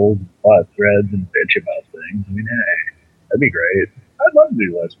plot holes and plot threads and bitch about things. I mean, hey, that'd be great. I'd love to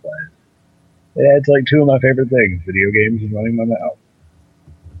do Let's Plays. Yeah, it's like two of my favorite things, video games and running my mouth.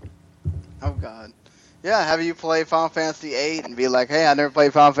 Oh, God. Yeah, have you play Final Fantasy VIII and be like, hey, I never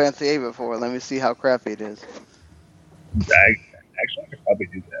played Final Fantasy VIII before. Let me see how crappy it is. I could probably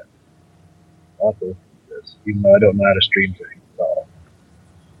do that. Also, this, even though I don't know how to stream things at all.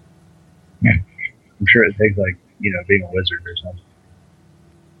 I'm sure it takes, like, being a wizard or something.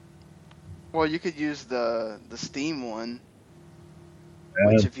 Well, you could use the Steam one,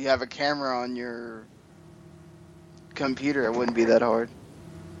 which if you have a camera on your computer, it wouldn't be that hard.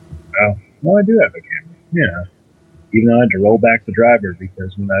 Well, I do have a camera. Yeah. Even though I had to roll back the driver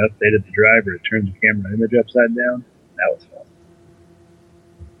because when I updated the driver, it turns the camera image upside down. That was fun.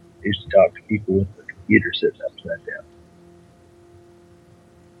 I used to talk to people with the computer sitting upside down.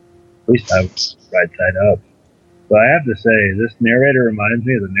 At least I was right side up. But I have to say, this narrator reminds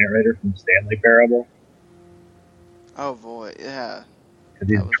me of the narrator from Stanley Parable. Oh boy, yeah.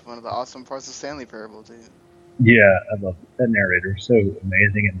 That was one of the awesome parts of Stanley Parable, too. Yeah, I love it. That narrator is so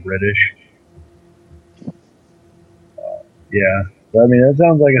amazing and British. Yeah. But, I mean, that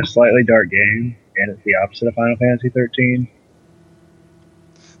sounds like a slightly dark game, and it's the opposite of Final Fantasy 13.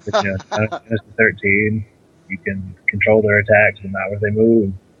 But, Final Fantasy 13, you can control their attacks, but not where they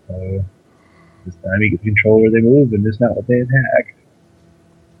move. So, this time you can control where they move, and just not what they attack.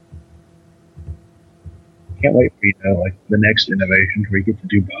 Can't wait for, like, the next innovation where you get to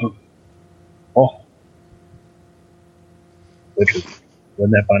do both. Oh. Which was,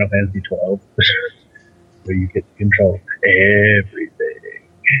 wasn't that Final Fantasy 12? Where you get to control everything.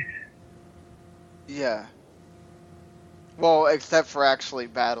 Yeah. Well, except for actually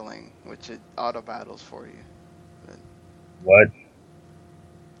battling, which it auto battles for you. But... What?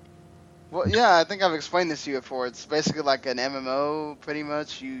 Well, yeah, I think I've explained this to you before. It's basically like an MMO, pretty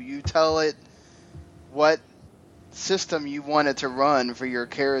much. You tell it what system you want it to run for your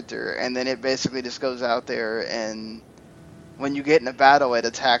character, and then it basically just goes out there, and when you get in a battle, it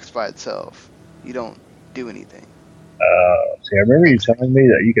attacks by itself. You don't do anything. See, I remember you telling me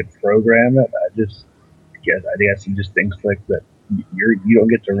that you could program it. I guess it just thinks like that you don't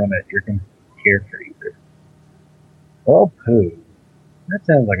get to run it. Your character either. Well, poo. That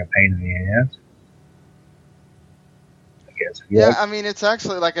sounds like a pain in the ass. guess. Yeah, I mean, it's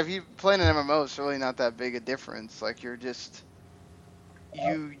actually, like, if you play an MMO, it's really not that big a difference. Like, you're just,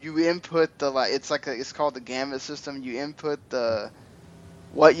 you input the, like, it's called the Gambit system. You input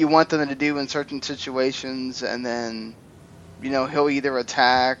what you want them to do in certain situations, and then, he'll either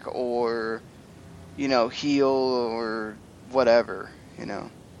attack or, heal or whatever,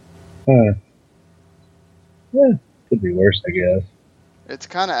 Huh. Yeah, could be worse, I guess. It's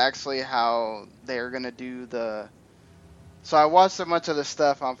kind of actually how they're going to do So I watched a bunch of the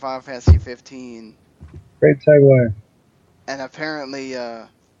stuff on Final Fantasy 15. Great segue. And apparently,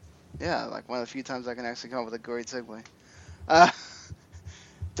 like one of the few times I can actually come up with a great segue.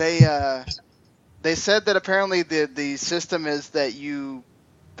 They said that apparently the system is that you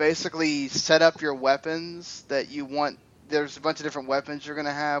basically set up your weapons that you want. There's a bunch of different weapons you're going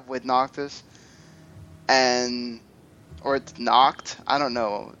to have with Noctis. Or it's Noct. I don't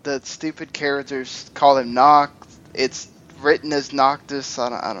know. The stupid characters call him Noct. It's written as Noctis.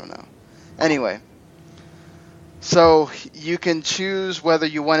 I don't know. Anyway. So you can choose whether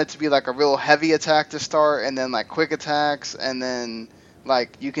you want it to be like a real heavy attack to start and then like quick attacks and then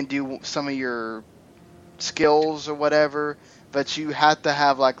like you can do some of your skills or whatever, but you have to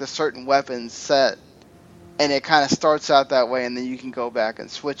have like the certain weapons set and it kind of starts out that way and then you can go back and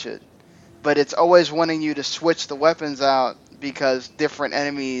switch it. But it's always wanting you to switch the weapons out because different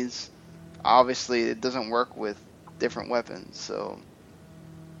enemies, obviously it doesn't work with different weapons. So,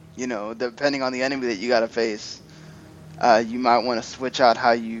 depending on the enemy that you got to face, you might want to switch out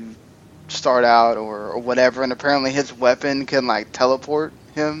how you start out or whatever. And apparently his weapon can like teleport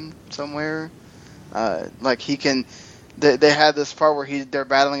him somewhere. Like he can. They had this part where they're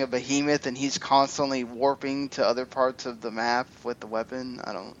battling a behemoth and he's constantly warping to other parts of the map with the weapon.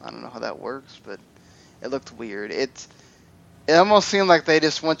 I don't know how that works, but it looked weird. It almost seemed like they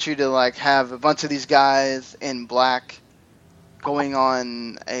just want you to like have a bunch of these guys in black going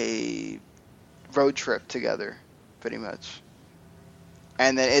on a road trip together, pretty much.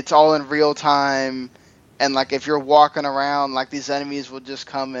 And then it's all in real time, and like if you're walking around, like these enemies will just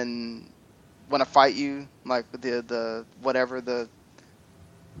come and want to fight you, like the whether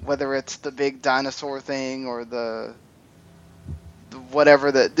it's the big dinosaur thing or the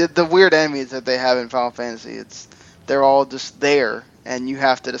whatever the weird enemies that they have in Final Fantasy. They're all just there, and you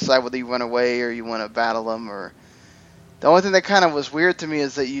have to decide whether you run away or you want to battle them. Or the only thing that kind of was weird to me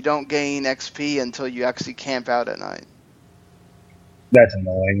is that you don't gain XP until you actually camp out at night. That's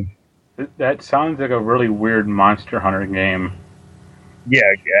annoying. That sounds like a really weird Monster Hunter game.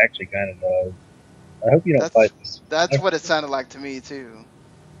 Yeah, it actually kind of does. I hope you don't fight this. That's what it sounded like to me, too.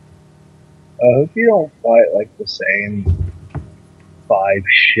 I hope you don't fight, like, the same 5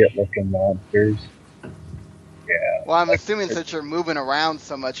 shit-looking monsters. Yeah. Well, I'm assuming since you're moving around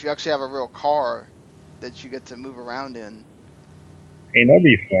so much, you actually have a real car that you get to move around in. Hey, that'd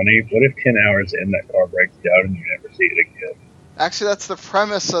be funny. What if 10 hours in that car breaks down and you never see it again? Actually, that's the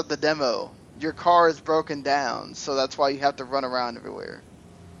premise of the demo. Your car is broken down, so that's why you have to run around everywhere.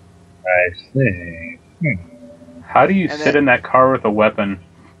 I see. How do you sit in that car with a weapon?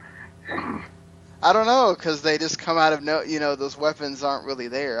 I don't know, because they just come out of those weapons aren't really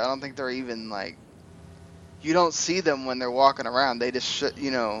there. I don't think they're even, like, you don't see them when they're walking around. They just,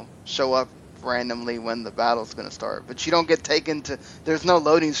 show up randomly when the battle's going to start. But you don't get taken to, there's no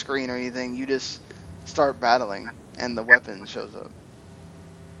loading screen or anything. You just start battling, and the weapon shows up.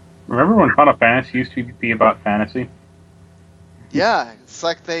 Remember when Final Fantasy used to be about fantasy? Yeah, it's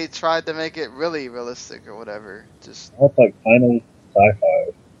like they tried to make it really realistic or whatever. Just that's like Final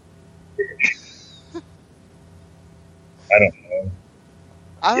Sci-Fi. I don't know.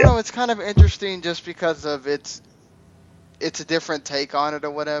 I don't know. It's kind of interesting just because of it's a different take on it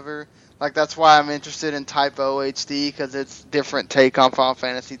or whatever. Like that's why I'm interested in Type O HD because it's different take on Final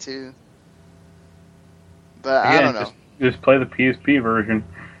Fantasy 2. But I don't know. Just play the PSP version.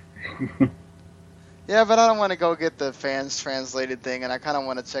 Yeah, but I don't want to go get the fans translated thing, and I kind of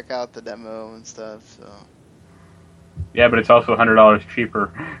want to check out the demo and stuff. So. Yeah, but it's also $100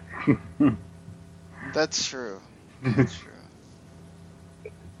 cheaper. That's true. That's true.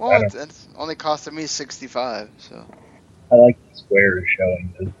 Well, it's only costed me $65. So. I like the Square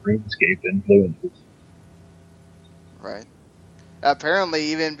showing those RuneScape influences. Right.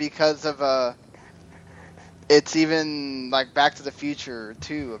 Apparently, even because of it's even like Back to the Future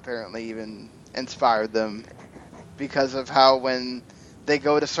 2. Apparently, even inspired them because of how when they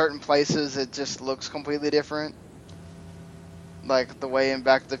go to certain places, it just looks completely different. Like the way in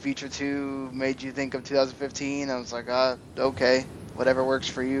Back to the Future 2 made you think of 2015. I was like, okay, whatever works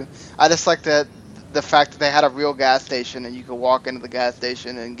for you. I just like that the fact that they had a real gas station and you could walk into the gas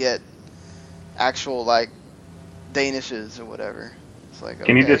station and get actual like Danishes or whatever. It's like,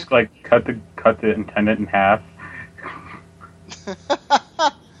 Can you just like cut the intendant in half?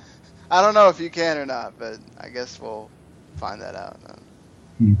 I don't know if you can or not, but I guess we'll find that out.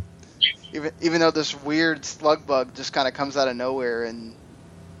 Even though this weird slug bug just kind of comes out of nowhere, and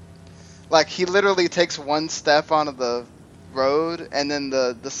like he literally takes one step onto the road, and then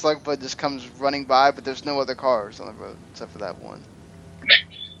the slug bug just comes running by, but there's no other cars on the road except for that one.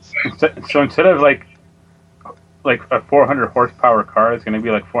 So instead of like a 400 horsepower car, it's going to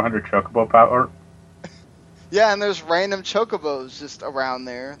be like 400 chocobo power. Yeah, and there's random chocobos just around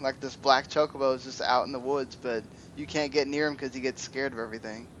there, like this black chocobo is just out in the woods, but you can't get near him because he gets scared of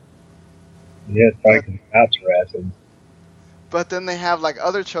everything. Yeah, it's probably because cops harassing. But then they have like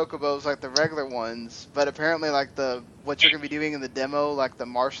other chocobos, like the regular ones. But apparently, like what you're gonna be doing in the demo, like the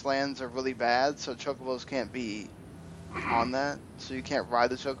marshlands are really bad, so chocobos can't be on that. So you can't ride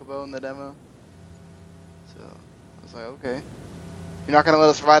the chocobo in the demo. So I was like, okay, you're not gonna let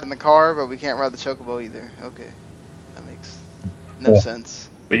us ride in the car, but we can't ride the chocobo either. Okay, that makes no sense.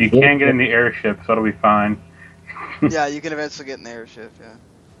 But you can get in the airship, so it'll be fine. Yeah, you can eventually get in the airship. Yeah.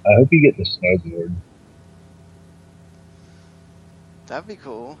 I hope you get the snowboard. That'd be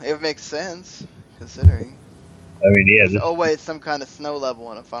cool. It makes sense, considering. I mean, yeah. There's always some kind of snow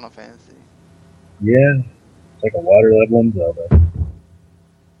level in a Final Fantasy. Yeah, it's like a water level in Zelda.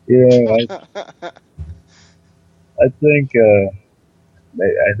 Yeah, I think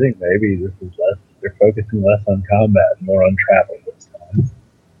maybe this is less. They're focusing less on combat and more on travel this time.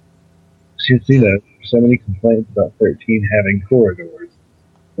 So many complaints about 13 having corridors.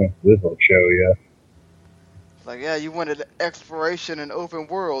 This will show you. Like, yeah, you wanted exploration and open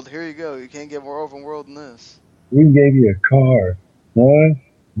world. Here you go. You can't get more open world than this. We gave you a car. Huh?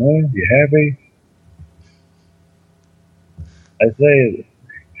 You happy? I say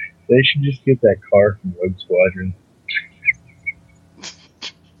they should just get that car from Rogue Squadron.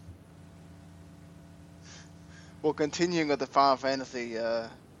 Well, continuing with the Final Fantasy,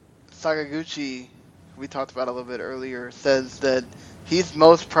 Sakaguchi, we talked about a little bit earlier, says that he's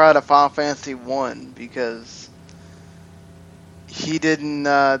most proud of Final Fantasy 1 because he didn't,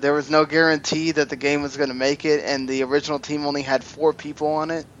 there was no guarantee that the game was going to make it, and the original team only had 4 people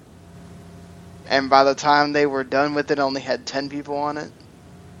on it. And by the time they were done with it, only had 10 people on it.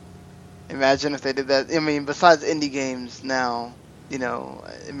 Imagine if they did that. I mean, besides indie games now, you know,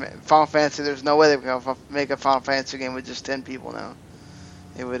 Final Fantasy, there's no way they can make a Final Fantasy game with just 10 people now.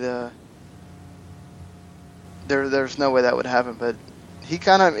 It would, there's no way that would happen, but he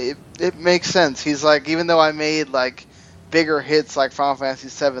kind of, it makes sense. He's like, even though I made, like, bigger hits like Final Fantasy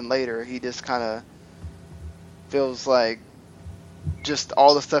 7 later, he just kind of feels like just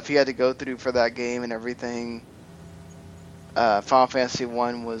all the stuff he had to go through for that game and everything, Final Fantasy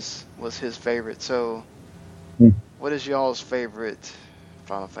 1 was his favorite. So, what is y'all's favorite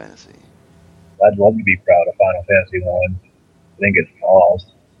Final Fantasy? I'd love to be proud of Final Fantasy 1. I think it's lost.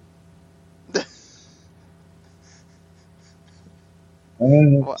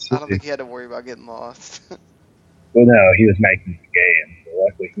 Well, I don't think he had to worry about getting lost. Well, no, he was making the game, so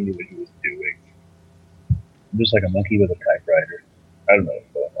luckily he knew what he was doing. I'm just like a monkey with a typewriter. I don't know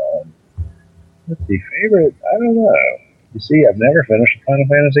what's going on. Let's see, favorite? I don't know. You see, I've never finished a Final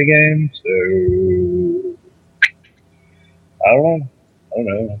Fantasy game, so I don't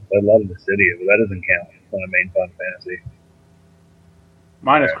know. I love the city, but that doesn't count. It's not a main Final Fantasy.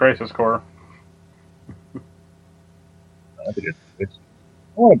 Mine is Crisis Core. I think it's.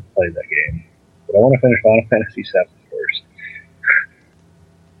 I want to play that game, but I want to finish Final Fantasy 7 first.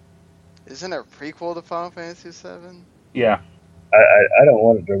 Isn't there a prequel to Final Fantasy 7? Yeah. I don't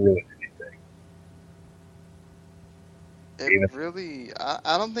want it to ruin anything.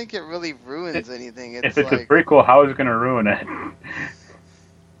 I don't think it really ruins anything. If it's like, a prequel, how is it going to ruin it?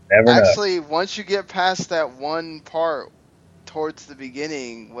 Never know. Actually, once you get past that one part towards the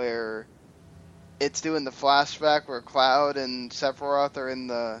beginning where it's doing the flashback where Cloud and Sephiroth are in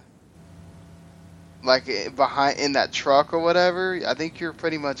the, like, behind in that truck or whatever, I think you're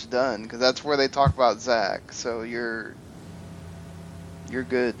pretty much done, because that's where they talk about Zack, so you're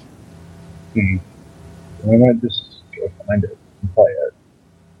good. I might just go find it and play it.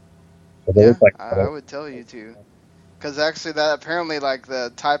 Yeah, I would tell you to. Because actually, that apparently, like,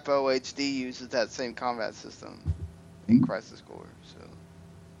 the Typo HD uses that same combat system in Crisis Core, so.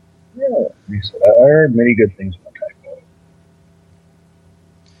 Yeah, I heard many good things about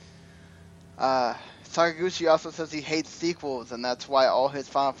Typo. Sakaguchi also says he hates sequels, and that's why all his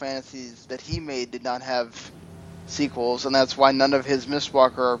Final Fantasies that he made did not have sequels, and that's why none of his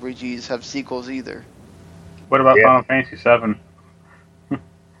Mistwalker RPGs have sequels either. What about Final Fantasy 7?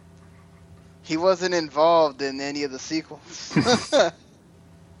 He wasn't involved in any of the sequels.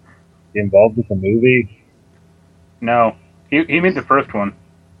 He involved with the movie? No, he made the first one.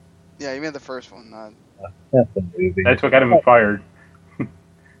 Yeah, he made the first one. Not... That's the movie. That's what got him fired.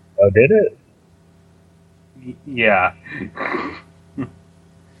 Oh, did it? Yeah.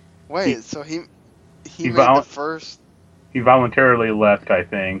 Wait, so he made the first... He voluntarily left, I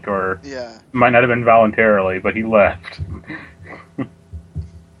think, or yeah, might not have been voluntarily, but he left. And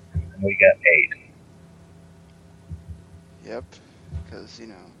we got 8. Yep, because,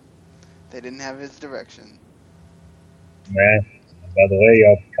 they didn't have his direction. Man, by the way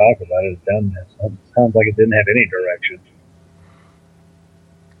y'all talk about it, sounds like it didn't have any direction.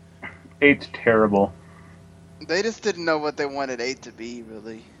 8's terrible. They just didn't know what they wanted 8 to be,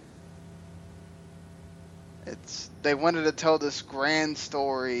 really. They wanted to tell this grand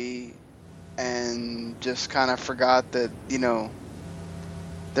story and just kind of forgot that,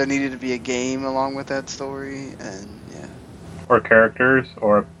 there needed to be a game along with that story, and yeah. Or characters,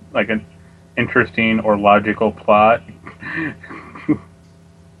 or like an interesting or logical plot.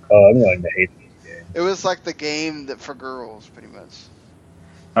 Oh, I'm going to hate this game. It was like the game that for girls, pretty much.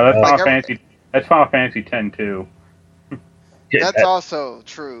 Oh, that's Final Fantasy. That's Final Fantasy X too. That's also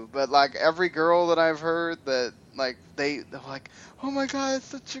true, but like every girl that I've heard that like they're like, oh my god, it's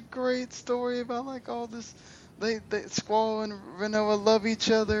such a great story about like all this, they Squall and Renoa love each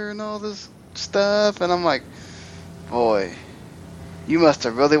other and all this stuff, and I'm like, boy, you must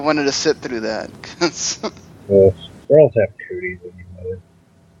have really wanted to sit through that. Well, girls have cooties,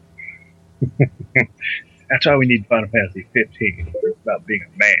 That's why we need Final Fantasy 15, where it's about being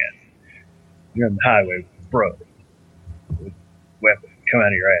a man. You're on the highway with a bro. With weapons come out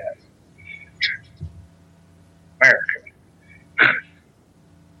of your ass. America.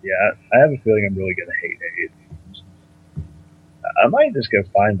 Yeah, I have a feeling I'm really gonna hate it. I might just go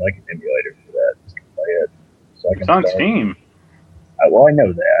find like an emulator for that, just to play it. So I can it's on Steam. Well, I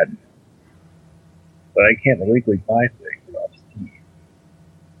know that, but I can't legally buy things off Steam.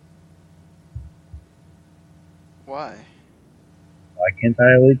 Why? Why can't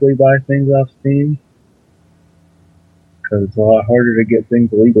I legally buy things off Steam? Because it's a lot harder to get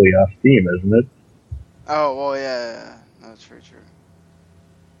things legally off Steam, isn't it? Oh, well, yeah. That's very true.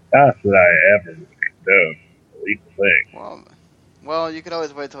 Not that I ever condone illegal thing. Well, you could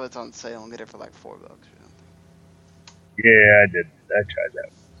always wait till it's on sale and get it for like $4. Yeah, I did. I tried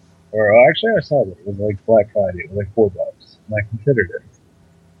that. Or actually, I saw that it was like Black Friday. It was like $4, and I considered it.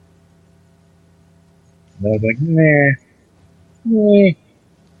 And I was like, nah.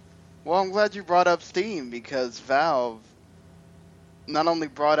 Well, I'm glad you brought up Steam, because Valve not only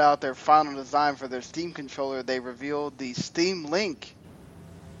brought out their final design for their Steam controller, they revealed the Steam Link,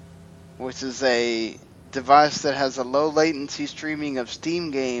 which is a device that has a low latency streaming of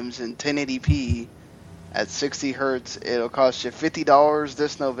Steam games in 1080p at 60 hertz. It'll cost you $50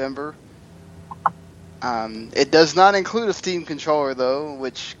 this November. It does not include a Steam controller, though,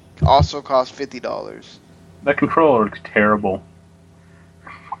 which also costs $50. That controller looks terrible.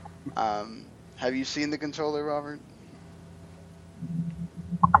 Have you seen the controller, Robert?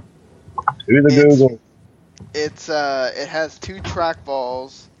 Do the Google. It has 2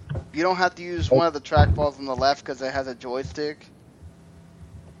 trackballs. You don't have to use one of the trackballs on the left because it has a joystick.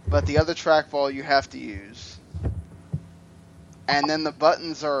 But the other trackball you have to use. And then the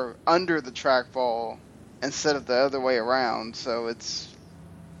buttons are under the trackball instead of the other way around. So it's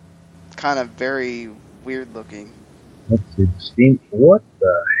kind of very weird looking. Let's see. Steam. What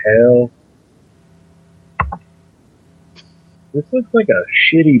the hell? This looks like a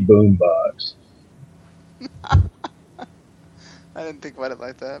shitty boombox. I didn't think about it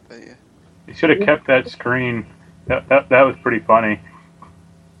like that, but yeah. You should have kept that screen. That was pretty funny.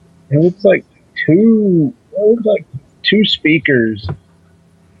 It looks like two speakers,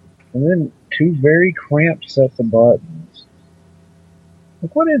 and then 2 very cramped sets of buttons.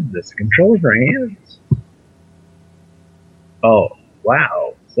 Like, what is this? A controller for hands? Oh,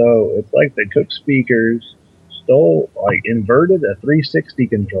 wow. So it's like they took speakers, inverted a 360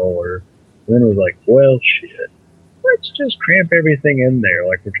 controller, and then was like, well, shit. Let's just cramp everything in there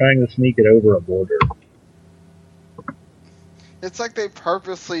like we're trying to sneak it over a border. It's like they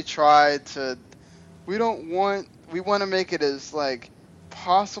purposely tried to... We want to make it as, like,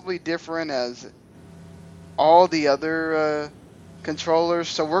 possibly different as all the other controllers,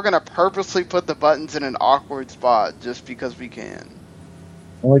 so we're going to purposely put the buttons in an awkward spot just because we can.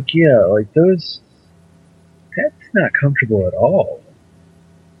 Like, yeah, like those... That's not comfortable at all.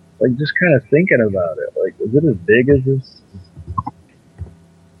 Like, just kind of thinking about it. Like, is it as big as this? I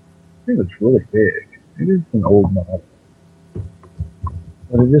think it's really big. It is an old model.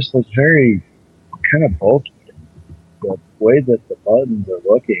 But it just looks very kind of bulky. The way that the buttons are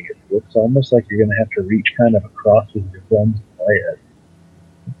looking, it looks almost like you're going to have to reach kind of across with your thumbs to play it.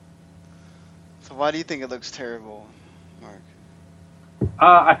 So why do you think it looks terrible, Mark?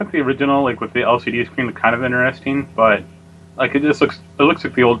 I think the original, like with the LCD screen, looked kind of interesting, but like it looks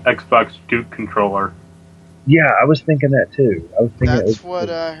like the old Xbox Duke controller. Yeah, I was thinking that too. That's what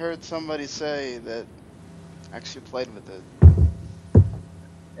I heard somebody say that actually played with it.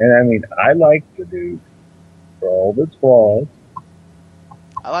 And I mean, I like the Duke for all of its flaws.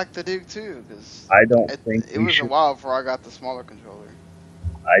 I like the Duke too, because I don't think it was a while before I got the smaller controller.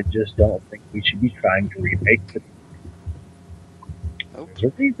 I just don't think we should be trying to remake the Duke. Nope.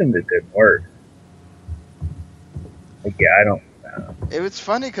 There's a reason it didn't work. Like, yeah, I don't know. It was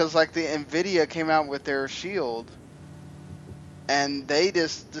funny because like the Nvidia came out with their Shield, and they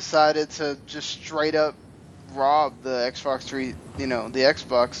just decided to just straight up rob the Xbox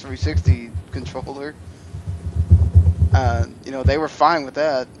 360 controller. They were fine with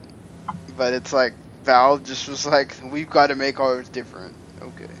that, but it's like Valve just was like, we've got to make ours different.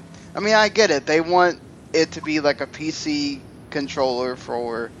 Okay. I mean, I get it. They want it to be like a PC controller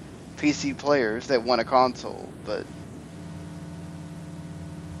for PC players that want a console, but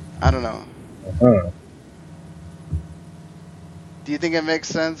I don't know. Uh-huh. Do you think it makes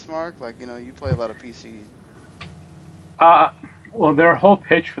sense, Mark? Like, you play a lot of PC. Well, their whole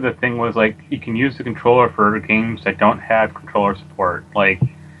pitch for the thing was like you can use the controller for games that don't have controller support. Like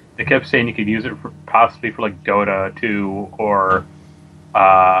they kept saying you could use it possibly for like Dota 2 or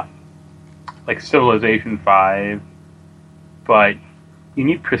like Civilization 5, but you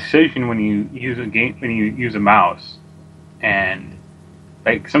need precision when you use a mouse, and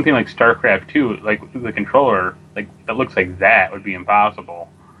like something like StarCraft 2, like the controller like that looks like that would be impossible.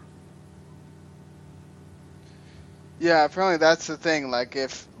 Yeah, apparently that's the thing. Like,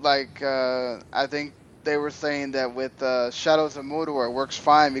 I think they were saying that with Shadows of Mordor, it works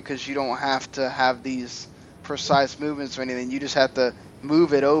fine because you don't have to have these precise movements or anything. You just have to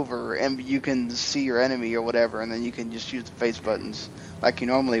move it over, and you can see your enemy or whatever, and then you can just use the face buttons like you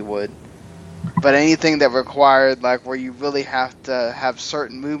normally would. But anything that required, like, where you really have to have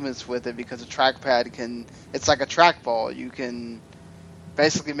certain movements with it because a trackpad it's like a trackball. You can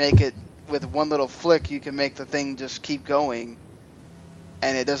basically make it, with one little flick, you can make the thing just keep going,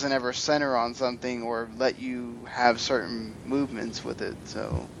 and it doesn't ever center on something or let you have certain movements with it.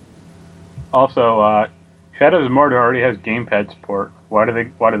 So, also, Shadows of Mordor already has gamepad support. Why do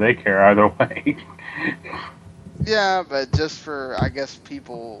they care either way? Yeah, but just for, I guess,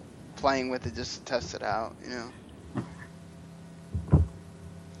 people playing with it just to test it out,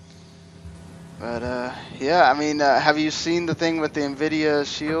 But, yeah, I mean, have you seen the thing with the Nvidia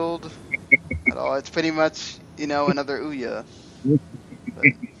Shield at all? It's pretty much, another Ouya.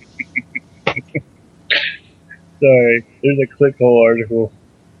 Sorry, there's a Clickhole article.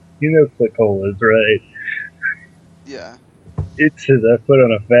 You know Clickhole is, right? Yeah. It says I put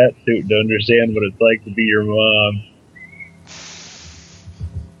on a fat suit to understand what it's like to be your mom.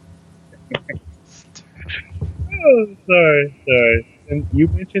 Oh, sorry. And you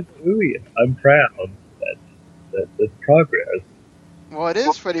mentioned Ouya. I'm proud. That's progress. Well, it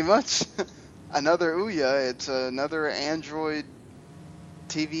is pretty much another Ouya. It's another Android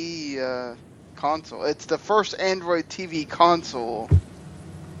TV console. It's the first Android TV console,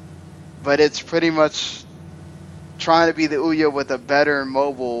 but it's pretty much trying to be the Ouya with a better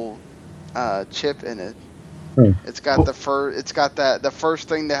mobile chip in it. It's got the first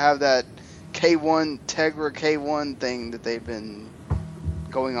thing to have that K1 Tegra K1 thing that they've been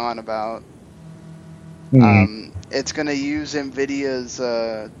going on about. It's going to use Nvidia's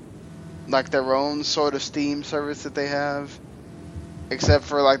like their own sort of Steam service that they have, except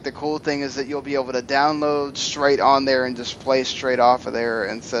for like the cool thing is that you'll be able to download straight on there and just play straight off of there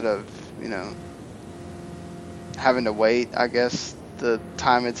instead of having to wait, I guess, the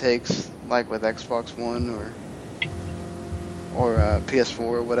time it takes like with Xbox One or PS4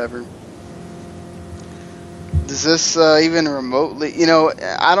 or whatever. Does this even remotely,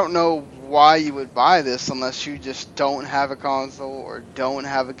 I don't know why you would buy this unless you just don't have a console or don't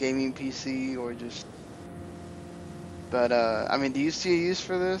have a gaming PC or just, but I mean, do you see a use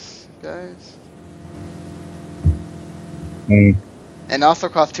for this, guys? And also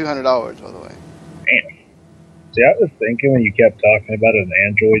costs $200, by the way. Damn. See, I was thinking when you kept talking about an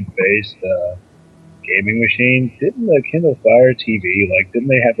Android-based gaming machine, didn't the Kindle Fire TV, didn't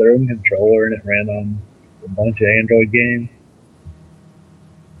they have their own controller and it ran on a bunch of Android games?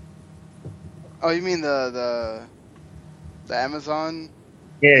 Oh, you mean the Amazon?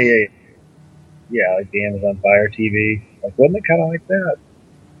 Yeah, like the Amazon Fire TV. Wasn't it kind of like that?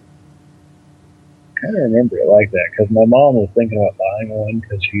 kind of remember it like that because my mom was thinking about buying one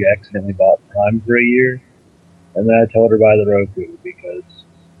because she accidentally bought Prime for a year, and then I told her buy the Roku because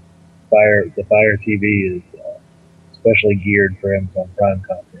the Fire TV is especially geared for Amazon Prime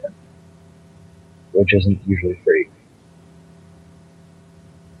content, which isn't usually free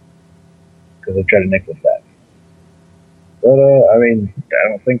because they try to nickel it back. But I mean, I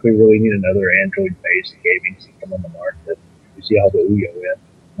don't think we really need another Android-based gaming system on the market. You see how the Ouya went.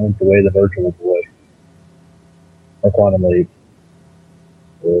 Went the way the Virtual Boy or Quantum Leap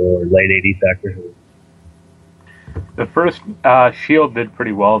or late 80s Doctor Who. The first Shield did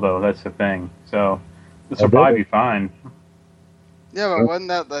pretty well, though. That's the thing. So this will probably be fine. Yeah, but wasn't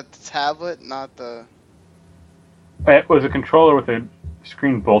that the tablet, not the... It was a controller with a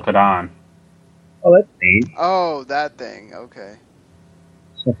screen bolted on. Oh, that's neat. Oh, that thing. Okay.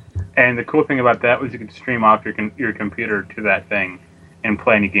 And the cool thing about that was you could stream off your computer to that thing and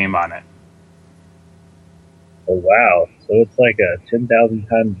play any game on it. Oh, wow. So it's like a 10,000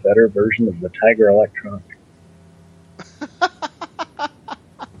 times better version of the Tiger Electronic.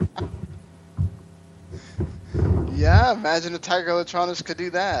 Yeah, imagine if Tiger Electronics could do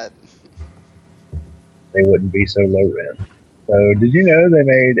that. They wouldn't be so low rent. So, did you know they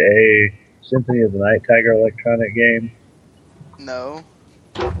made a Symphony of the Night Tiger Electronic game? No.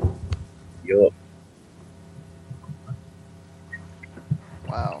 Yup.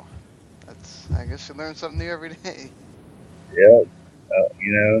 Wow. I guess you learn something new every day. Yep.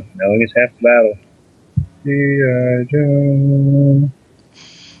 Knowing is half the battle. G.I. Joe.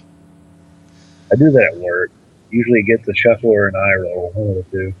 I do that at work. Usually it gets a shuffle or an eye roll. One of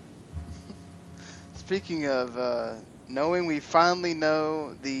the two. Speaking of knowing, we finally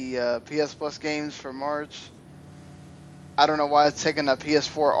know the PS Plus games for March. I don't know why it's taking a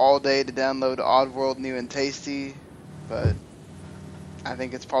PS4 all day to download Oddworld New and Tasty, but I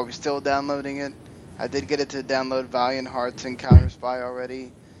think it's probably still downloading it. I did get it to download Valiant Hearts and Counter Spy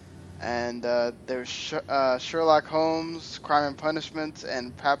already. And there's Sherlock Holmes, Crime and Punishment,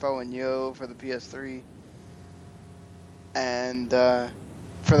 and Papo and Yo for the PS3. And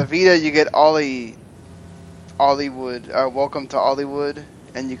for the Vita, you get Hollywood, Welcome to Hollywood,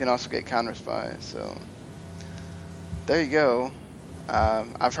 and you can also get Counter Spy. So there you go.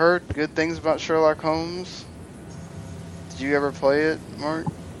 I've heard good things about Sherlock Holmes. Did you ever play it, Mark?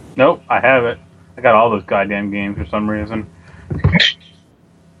 Nope, I haven't. I got all those goddamn games for some reason.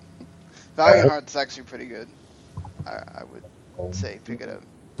 Valiant Heart's actually pretty good. I would say pick it up.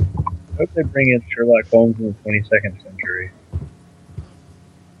 I hope they bring in Sherlock Holmes in the 22nd century.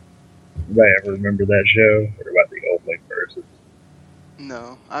 Anybody ever remember that show? Or about the old Lake versus?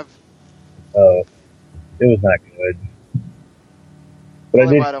 No, Oh, it was not good. But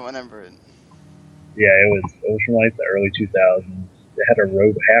I don't remember it. Yeah, it was from like the early 2000s. It had a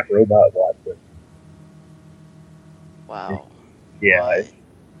half robot Watson. Wow. Yeah.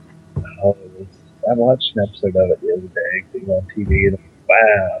 I watched an episode of it the other day. It was on TV, and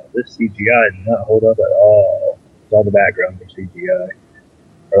wow, this CGI did not hold up at all. All the background was CGI,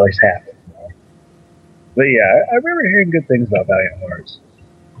 or at least half of it. But yeah, I remember hearing good things about Valiant Hearts,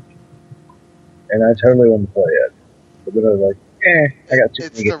 and I totally wanted to play it. But then I was like, I got too.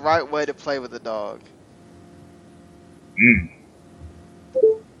 It's the right way to play with a dog.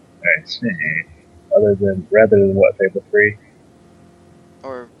 Nice. Rather than what, Fable 3?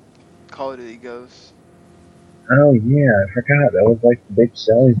 Or Call of Duty Ghosts. Oh yeah, I forgot. That was like the big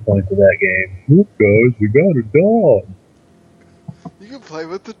selling point of that game. Look guys, we got a dog. You can play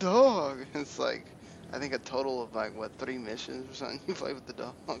with the dog. It's like, I think a total of 3 missions or something. You play with the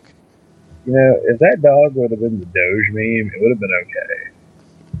dog. You know, if that dog would have been the Doge meme, it would have been okay.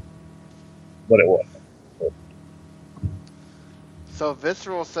 But it wasn't. So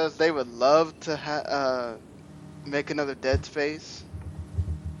Visceral says they would love to make another Dead Space,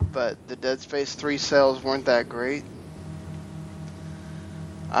 but the Dead Space 3 sales weren't that great.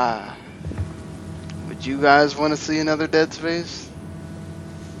 Would you guys want to see another Dead Space?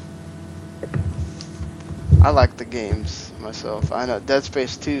 I like the games myself. I know Dead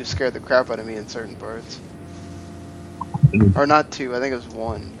Space 2 scared the crap out of me in certain parts. Or not 2, I think it was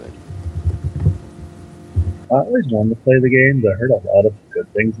 1. But I always wanted to play the games. I heard a lot of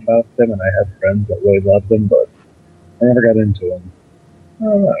good things about them, and I had friends that really loved them, but I never got into them. I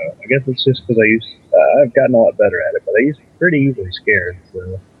don't know. I guess it's just because I've gotten a lot better at it, but I used to be pretty easily scared,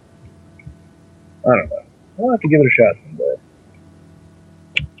 so I don't know. I'll have to give it a shot someday.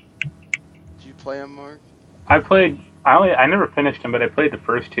 did you play them, Mark? I never finished them, but I played the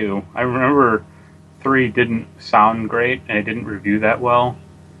first 2. I remember 3 didn't sound great, and it didn't review that well.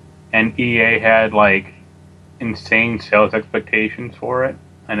 And EA had, insane sales expectations for it.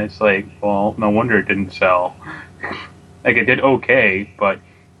 and it's like, well, no wonder it didn't sell. Like, it did okay, but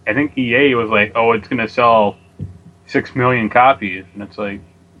I think EA was like, oh, it's going to sell 6 million copies, and it's like,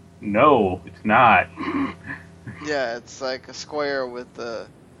 no, it's not. Yeah, it's like a Square with the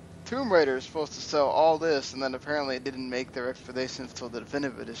Tomb Raider is supposed to sell all this, and then apparently it didn't make their expectations till the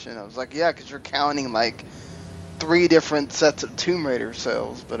Definitive Edition. I was like, yeah, because you're counting like 3 different sets of Tomb Raider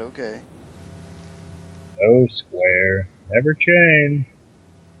sales, but okay. Oh, Square. Never change.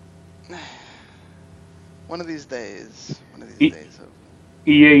 One of these days.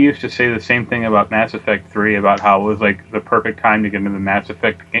 EA used to say the same thing about Mass Effect 3, about how it was like the perfect time to get into the Mass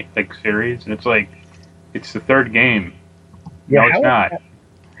Effect series, and it's like, it's the 3rd game. Yeah, no, it's not.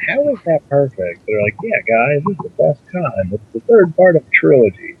 How is that perfect? They're like, yeah, guys, this is the best time. It's the 3rd part of a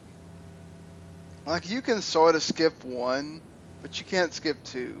trilogy. Like, you can sort of skip 1, but you can't skip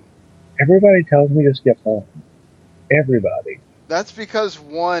 2. Everybody tells me to skip 1. Everybody. That's because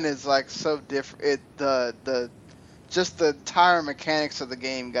 1 is like so different. Just the entire mechanics of the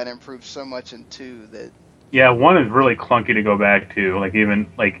game got improved so much in 2 that. Yeah, 1 is really clunky to go back to. Like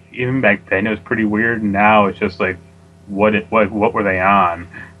even back then it was pretty weird, and now it's just like, what were they on?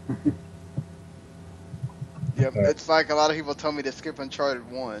 Yep, it's like a lot of people tell me to skip Uncharted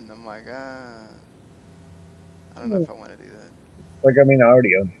 1. I'm like, I don't know if I want to do that. Like, I mean, I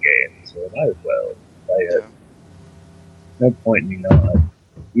already own the game, so I might as well play it. Yeah. No point in me not.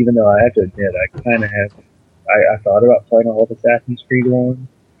 Even though I have to admit, I kind of have. I thought about playing all of Assassin's Creed 1.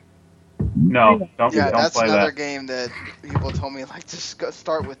 No, don't that's play another that. game that people told me, like, just go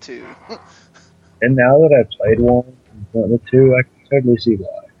start with 2. And now that I've played 1 and went with 2, I can totally see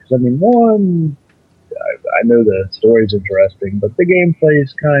why. Because, I mean, 1, I know the story's interesting, but the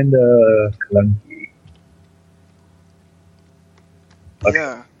gameplay's kind of clunky. Like,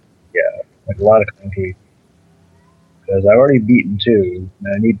 yeah. Yeah, like a lot of clunky. Because I've already beaten 2,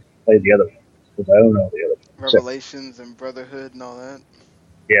 and I need to play the other ones, because I own all the other ones. Revelations and Brotherhood and all that.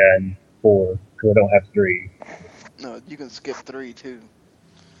 Yeah, and 4, because I don't have 3. No, you can skip 3 too.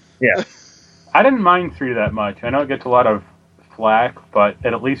 Yeah. I didn't mind 3 that much. I know it gets a lot of flack, but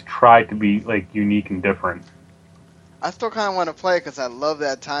it at least tried to be like unique and different. I still kind of want to play it because I love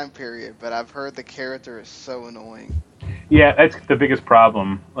that time period, but I've heard the character is so annoying. Yeah, that's the biggest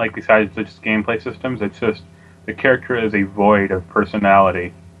problem. Like, besides just gameplay systems, it's just the character is a void of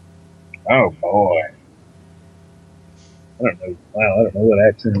personality. Oh boy. I don't know. Wow, I don't know what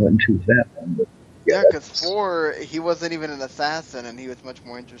accent I went into with that one, but Yeah, because 4, he wasn't even an assassin, and he was much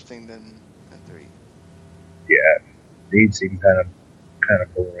more interesting than 3. Yeah, these seem kind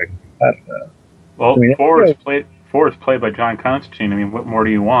of boring. I don't know. Well, I mean, 4 is played by John Constantine. I mean, what more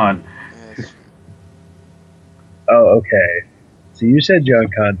do you want? Yeah, Oh, okay. So you said John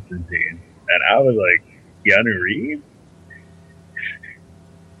Constantine, and I was like, Keanu Reeves?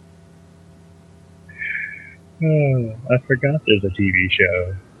 Oh, I forgot there's a TV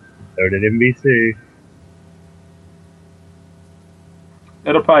show. So did NBC.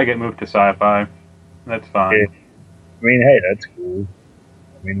 It'll probably get moved to Sci-Fi. That's fine. Yeah. I mean, hey, that's cool.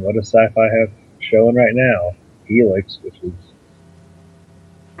 I mean, what does Sci-Fi have showing right now? Helix, which is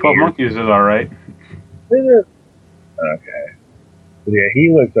 12 Monkeys is alright. Is it? Okay. But yeah,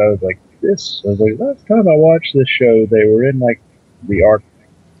 Helix, I was like, last time I watched this show, they were in, like, the Arctic.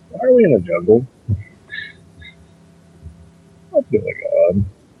 Why are we in a jungle? What's going on?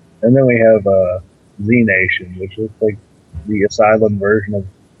 And then we have Z Nation, which looks like the asylum version of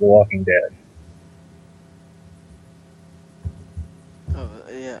The Walking Dead. Oh,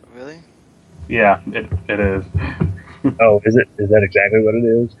 yeah, really? Yeah, it is. Oh, is it? Is that exactly what it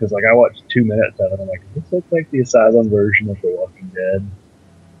is? Because, like, I watched 2 minutes of it, and I'm like, this looks like the asylum version of The Walking Dead.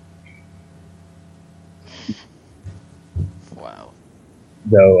 Wow.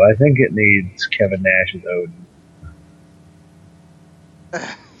 Though, I think it needs Kevin Nash's Odin.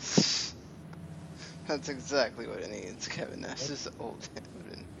 That's exactly what it needs, Kevin Nash's old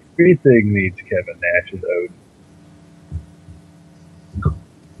Odin. Everything needs Kevin Nash's Odin.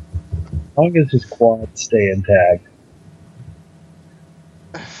 As long as his quads stay intact,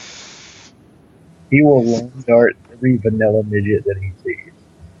 he will long dart every vanilla midget that he sees.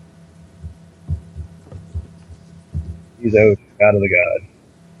 He's Odin, god of the god.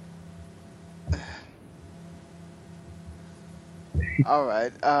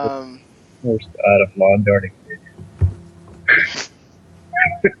 Alright, Most out of lawn darting midget.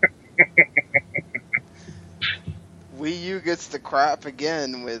 Wii U gets the crap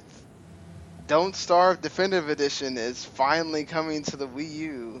again with Don't Starve Definitive Edition is finally coming to the Wii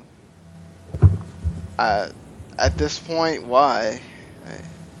U. At this point, why?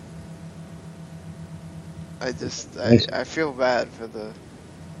 I feel bad for the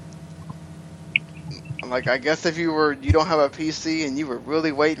Like, I guess if you don't have a PC and you were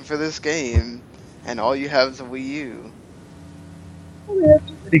really waiting for this game, and all you have is a Wii U. I mean,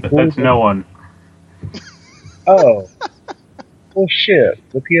 that's pretty cool. That's no one. Oh. Well, shit.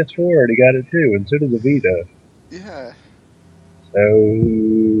 The PS4 already got it too, and so did the Vita. Yeah. So,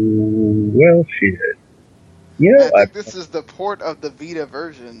 well, shit. You know, I think this is the port of the Vita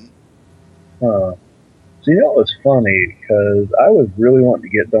version. So you know what was funny? Because I was really wanting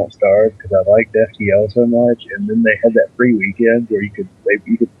to get Don't Starve because I liked FTL so much, and then they had that free weekend where you could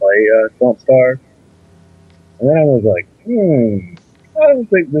play Don't Starve. And then I was like, I don't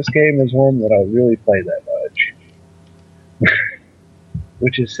think this game is one that I'll really play that much.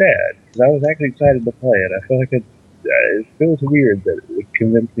 Which is sad, because I was actually excited to play it. I feel like it feels weird that it would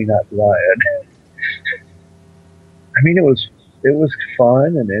convince me not to buy it. I mean, it was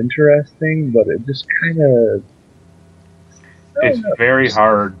fun and interesting, but it just kind of... It's very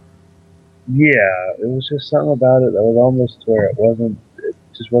hard. Yeah, it was just something about it that was almost where it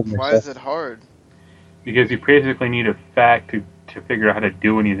just wasn't... Why is it hard? Because you basically need a fact to figure out how to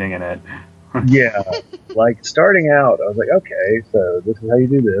do anything in it. Yeah, like starting out, I was like, okay, so this is how you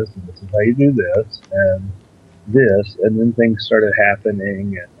do this, and this is how you do this, and then things started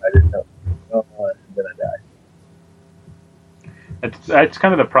happening, and I didn't know, and then I died. That's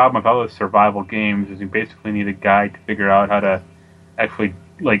kind of the problem with all those survival games, is you basically need a guide to figure out how to actually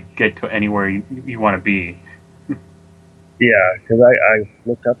get to anywhere you want to be. Yeah, because I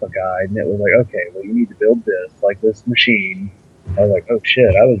looked up a guide, and it was like, okay, well, you need to build this machine. I was like, oh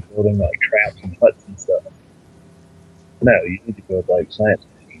shit, I was building traps and huts and stuff. No, you need to build science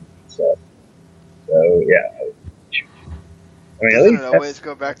machines and stuff. So yeah, I mean, Doesn't at least it always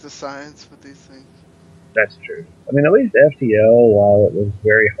go back to science with these things? That's true. I mean, at least FTL, while it was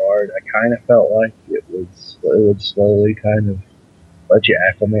very hard, I kind of felt like it would slowly kind of let you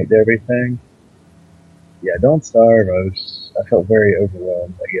acclimate to everything. Yeah, Don't Starve, I felt very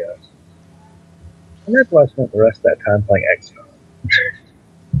overwhelmed, I guess. And that's why I spent the rest of that time playing XCOM.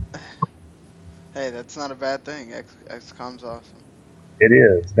 Hey, that's not a bad thing. XCOM's awesome. It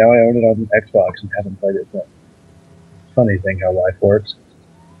is. Now I own it on Xbox and haven't played it since. Funny thing how life works.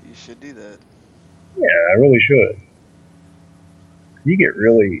 You should do that. Yeah, I really should.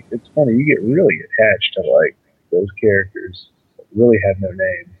 It's funny, you get really attached to those characters that really have no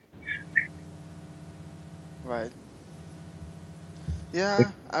name. Right. Yeah,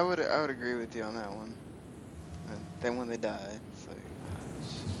 I would agree with you on that one. And then when they die, it's like,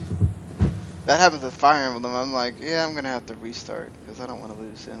 that happens with Fire Emblem. I'm like, yeah, I'm gonna have to restart because I don't want to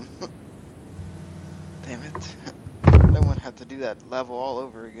lose him. Damn it! I don't want to have to do that level all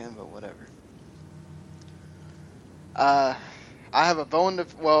over again, but whatever. I have a bone to.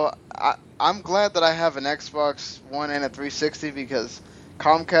 Well, I'm glad that I have an Xbox One and a 360 because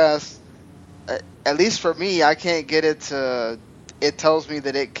Comcast, at least for me, I can't get it to. It tells me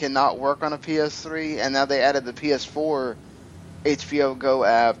that it cannot work on a PS3, and now they added the PS4 HBO Go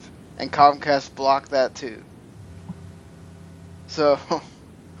app, and Comcast blocked that too. So,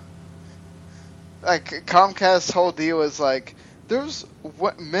 Comcast's whole deal is there's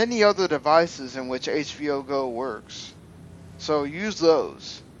many other devices in which HBO Go works, so use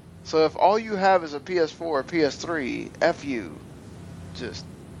those. So if all you have is a PS4 or PS3, F you. Just,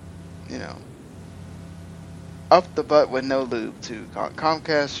 up the butt with no lube, too.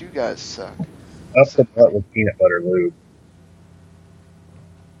 Comcast, you guys suck. Up the butt with peanut butter lube.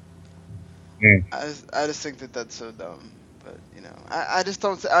 I just think that's so dumb. But, I just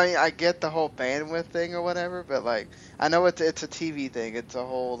don't... I mean, I get the whole bandwidth thing or whatever, but, I know it's a TV thing. It's a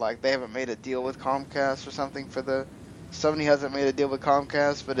whole, they haven't made a deal with Comcast or something for the... Sony hasn't made a deal with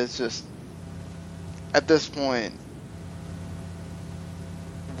Comcast, but it's just... At this point,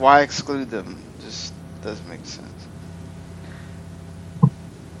 why exclude them? Just doesn't make sense.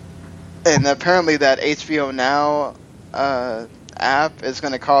 And apparently that HBO Now app is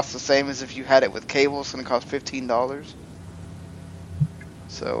going to cost the same as if you had it with cable. It's going to cost $15.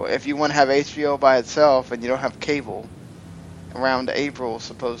 So if you want to have HBO by itself and you don't have cable, around April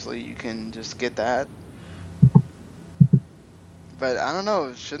supposedly you can just get that. But I don't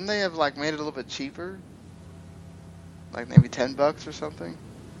know, shouldn't they have made it a little bit cheaper? Maybe $10 or something?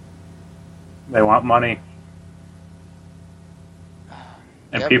 They want money.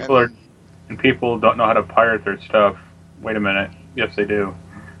 And people don't know how to pirate their stuff. Wait a minute. Yes, they do.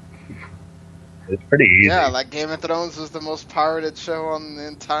 It's pretty easy. Yeah, Game of Thrones was the most pirated show on the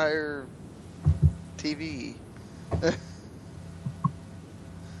entire TV.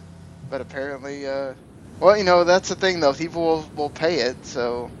 But apparently, that's the thing though. People will pay it,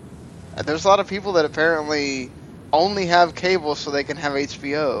 so there's a lot of people that apparently only have cable so they can have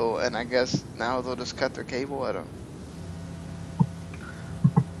HBO, and I guess now they'll just cut their cable at them.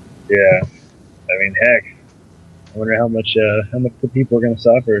 Yeah. I mean, heck, I wonder how much the people are going to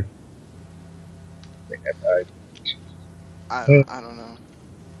suffer. I don't know.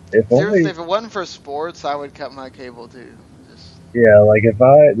 If Seriously, only, if it wasn't for sports, I would cut my cable too. Just yeah, like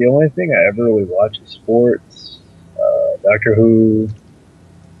the only thing I ever really watch is sports, Doctor Who,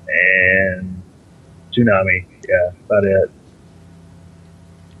 and Tsunami. Yeah, about it.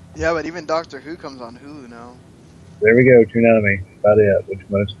 yeah, but even Doctor Who comes on Hulu now. There we go, Tsunami. About it. Which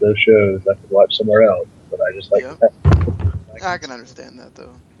most of those shows I could watch somewhere else, but I just like Yep. that. I can understand that though.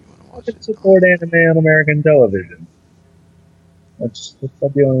 You want to I watch could it? support anime on American television. That's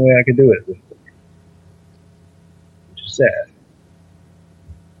not the only way I could do it, which is sad.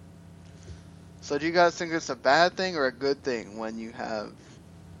 So do you guys think it's a bad thing or a good thing when you have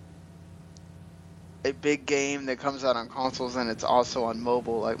a big game that comes out on consoles and it's also on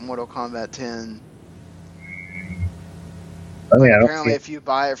mobile, like Mortal Kombat 10? I mean, Like, apparently, if you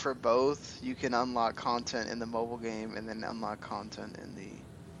buy it for both, you can unlock content in the mobile game and then unlock content in the...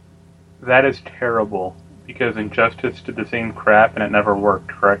 That is terrible, because Injustice did the same crap and it never worked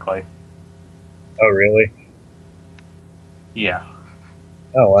correctly. Oh, really? Yeah.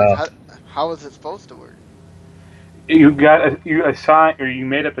 Oh, wow. Like, how is it supposed to work? You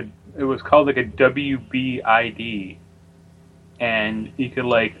made up it was called like a WBID, and you could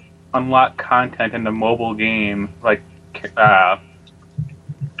like unlock content in the mobile game, like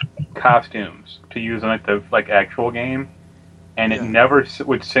costumes to use in like the actual game, and it never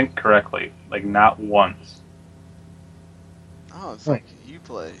would sync correctly, like not once. Oh, it's like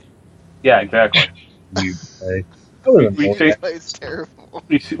Uplay. Yeah, exactly. Uplay. Uplay's terrible.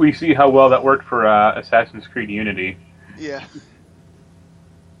 We see how well that worked for Assassin's Creed Unity. Yeah.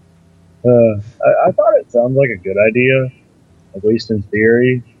 I thought it sounds like a good idea, at least in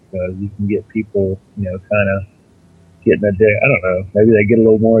theory, because you can get people, kind of getting addicted. I don't know. Maybe they get a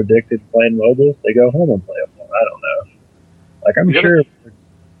little more addicted to playing mobiles. They go home and play them more. I don't know. Like, I'm sure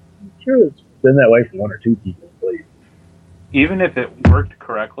it's been that way for one or two people, at least. Even if it worked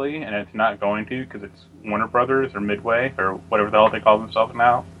correctly, and it's not going to, because it's Warner Brothers or Midway or whatever the hell they call themselves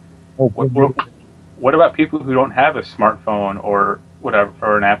now. What about people who don't have a smartphone or whatever,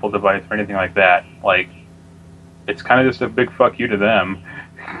 or an Apple device or anything like that? Like, it's kind of just a big fuck you to them.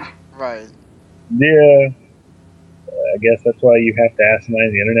 Right. Yeah. I guess that's why you have to ask somebody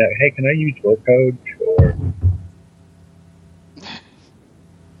on the internet, hey, can I use your code? Or...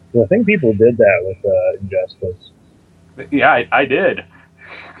 I think people did that with Injustice. Yeah, I did.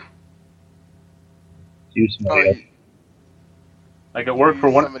 Use somebody else. Like, it worked for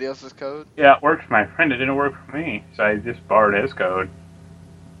somebody else's code? Yeah, it worked for my friend. It didn't work for me, so I just borrowed his code.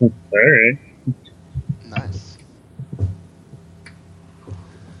 All right. Nice.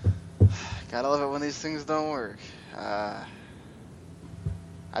 Gotta love it when these things don't work. I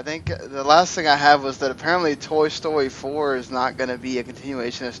think the last thing I have was that apparently Toy Story 4 is not going to be a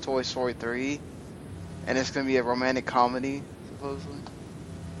continuation of Toy Story 3, and it's going to be a romantic comedy, supposedly.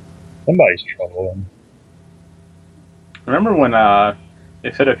 Somebody's trolling. Remember when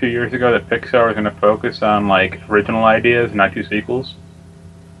they said a few years ago that Pixar was going to focus on like original ideas, not do sequels?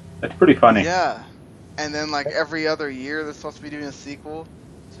 That's pretty funny. Yeah, and then like every other year they're supposed to be doing a sequel.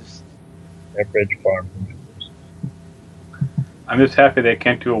 Just Ridge Farm. I'm just happy they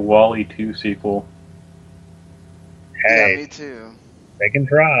can't do a WALL-E 2 sequel. Hey, yeah, me too. They can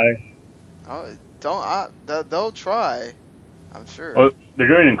try. Oh, they'll try. I'm sure. Well, they're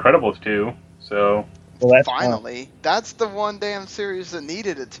doing Incredibles 2, so. Well, that's finally. That's the one damn series that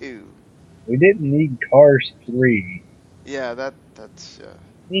needed a 2. We didn't need Cars 3. Yeah, that's.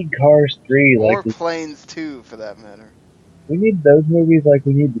 We need Cars 3. Or Planes 2, for that matter. We need those movies like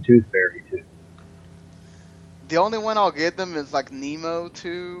we need the Tooth Fairy 2. The only one I'll give them is like Nemo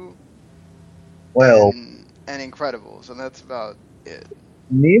 2. Well. And Incredibles, and that's about it.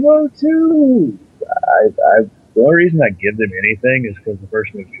 Nemo 2? The only reason I give them anything is because the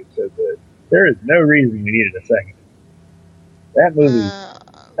first movie was so good. There is no reason we needed a second. That movie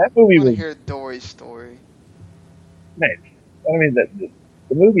I want to hear Dory's story. Man, I mean,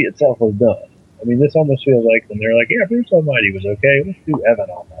 the movie itself was done. I mean, this almost feels like when they're like, yeah, Bruce Almighty was okay, let's do Evan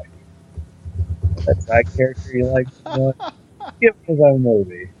Almighty. That side character you like, give him his own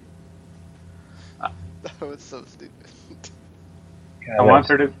movie. That was so stupid. God,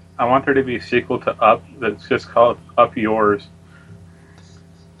 I want there to be a sequel to Up that's just called Up Yours.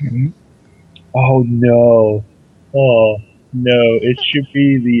 Mm-hmm. Oh no! Oh no! It should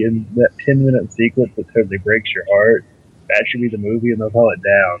be that 10-minute sequence that totally breaks your heart. That should be the movie, and they'll call it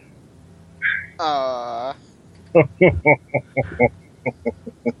Down. Oh,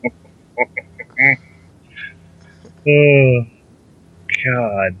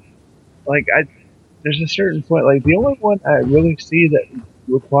 God. Like, there's a certain point, like, the only one I really see that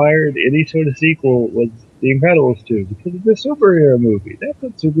required any sort of sequel was The Incredibles 2, because it's a superhero movie. That's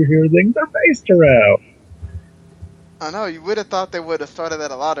what superhero things are based around. I know, you would have thought they would have started that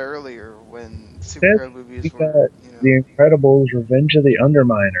a lot earlier when Instead, superhero we movies got were, you The Incredibles Revenge of the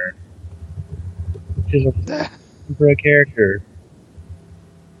Underminer, which is know. for a character.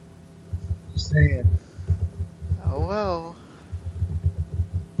 Just saying. Oh well.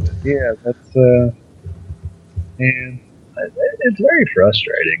 Yeah, that's, man, it's very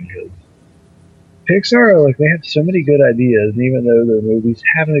frustrating, because Pixar, like, they have so many good ideas, and even though their movies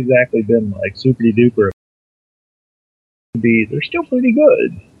haven't exactly been, like, super-duper, they're still pretty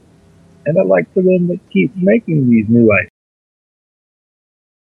good. And I'd like for them to keep making these new ideas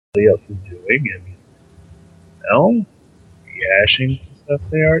somebody else is doing, and, rehashing stuff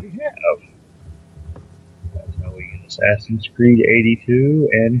they already have. That's how we get Assassin's Creed 82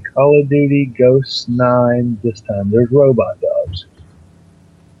 and Call of Duty Ghosts 9. This time there's robot dogs.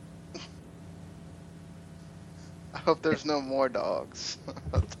 I hope there's no more dogs.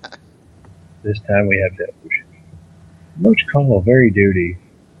 This time we have Deathwish. Much Call Very Duty.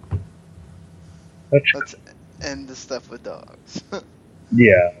 Let's end the stuff with dogs.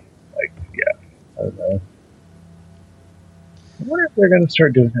 Yeah. I don't know. I wonder if they're going to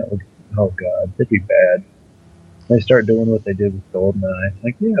start doing that with... Oh, God. That'd be bad. They start doing what they did with GoldenEye.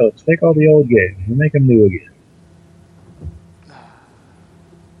 Like, yeah, let's take all the old games and make them new again.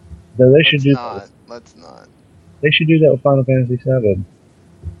 Though they should do that. Let's not. They should do that with Final Fantasy VII.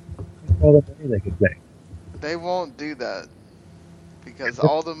 All the money they could make. They won't do that. Because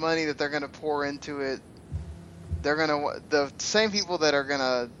all the money that they're going to pour into it, the same people that are going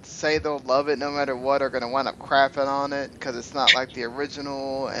to say they'll love it no matter what are going to wind up crapping on it because it's not like the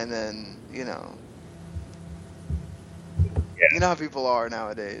original, and then, you know. Yeah. You know how people are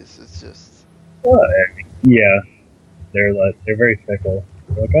nowadays. It's just... Well, yeah. They're very fickle.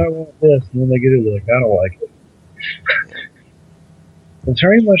 They're like, I want this, and then they get it, they're like, I don't like it. It's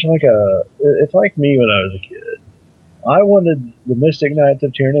very much like it's like me when I was a kid. I wanted the Mystic Knights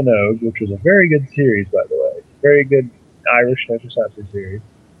of Tir na Nog, which was a very good series, by the way. Very good Irish tokusatsu series.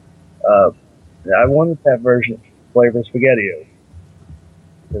 I wanted that version of Flavor SpaghettiOs.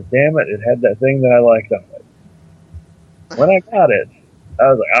 Because, damn it, it had that thing that I liked on it. When I got it,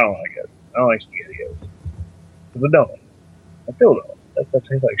 I was like, I don't like it. I don't like SpaghettiOs. Because I don't. I still don't. That stuff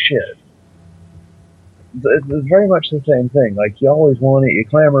tastes like shit. It's very much the same thing. Like, you always want it, you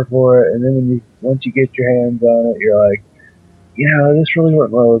clamor for it, and then once you get your hands on it, you're like, this really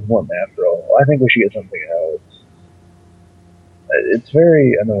wasn't what I was wanting after all. I think we should get something else. It's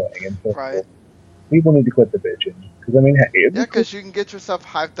very annoying. And right. People need to quit the bitching. Because, I mean, hey, because you can get yourself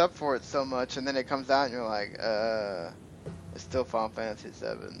hyped up for it so much, and then it comes out and you're like, it's still Final Fantasy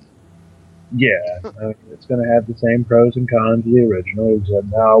VII. Yeah, it's going to have the same pros and cons of the original, except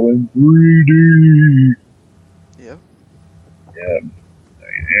now in 3D. Yep. Yeah.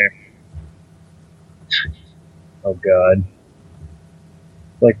 Oh, God.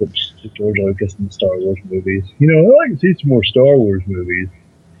 Like the George Lucas and the Star Wars movies. I'd like to see some more Star Wars movies.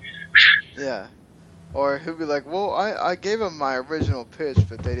 Yeah. Or he'll be like, well, I gave him my original pitch,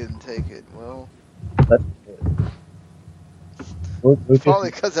 but they didn't take it. Well, that's good.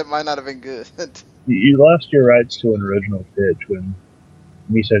 Probably because it might not have been good. You lost your rights to an original pitch when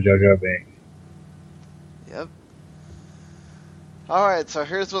you said Jar Jar Binks. Yep. Alright, so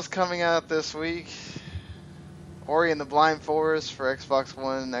here's what's coming out this week. Ori and the Blind Forest for Xbox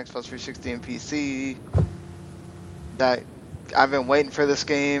One, Xbox 360, and PC. I've been waiting for this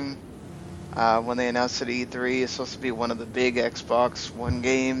game. When they announced it at E3, it's supposed to be one of the big Xbox One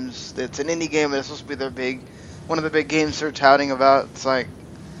games. It's an indie game, but it's supposed to be one of the big games they're touting about. It's like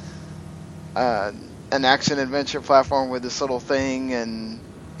an action-adventure platform with this little thing, and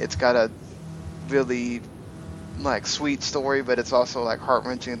it's got a really sweet story, but it's also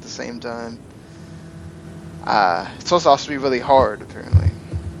heart-wrenching at the same time. It's supposed to also be really hard, apparently.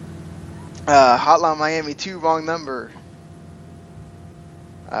 Hotline Miami 2 Wrong Number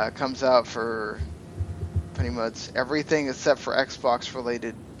comes out for pretty much everything except for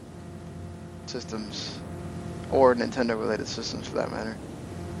Xbox-related systems, or Nintendo-related systems for that matter.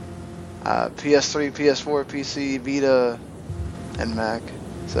 PS3, PS4, PC, Vita, and Mac.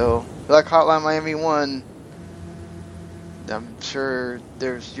 So, if you like Hotline Miami 1, I'm sure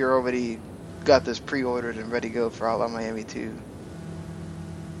you're already got this pre-ordered and ready to go for Hotline Miami 2.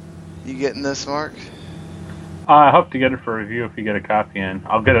 You getting this, Mark? I hope to get it for review if you get a copy in.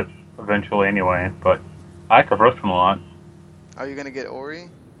 I'll get it eventually anyway, but I like the first one a lot. Are you gonna get Ori?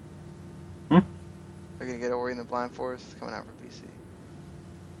 Hmm? Are you gonna get Ori in the Blind Forest? It's coming out for PC.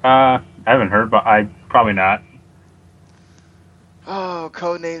 I haven't heard, but I probably not. Oh,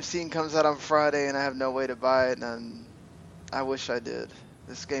 Codename Scene comes out on Friday, and I have no way to buy it, and I wish I did.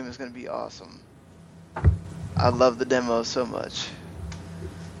 This game is gonna be awesome. I love the demo so much.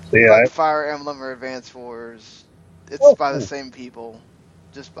 See, Like Fire Emblem or Advance Wars, it's by the same people.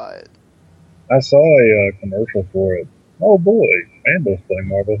 Just buy it. I saw a commercial for it. Oh boy, Randall's playing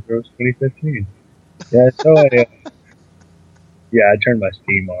Marvel Heroes 2015. Yeah, I saw a. Yeah, I turned my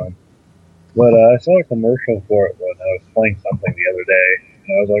Steam on. But I saw a commercial for it when I was playing something the other day.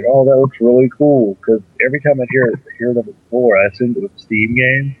 And I was like, oh, that looks really cool. Because every time I hear of it before, I assumed it was a Steam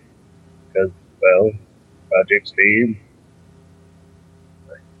game. Because, well, Project Steam.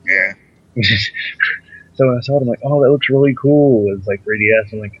 Yeah. So when I saw it, I'm like, oh, that looks really cool. It's like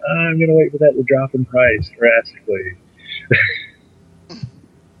 3DS. I'm like, I'm going to wait for that to drop in price drastically.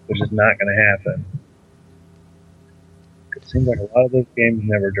 Which is not going to happen. It seems like a lot of those games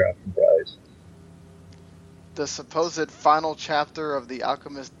never drop in price. The supposed final chapter of the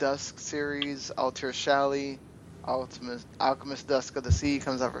Alchemist Dusk series, Altair Shally, Alchemist Dusk of the Sea,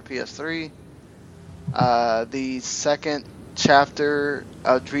 comes out for PS3. The second chapter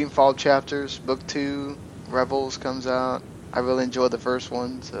of Dreamfall Chapters, Book 2, Rebels, comes out. I really enjoyed the first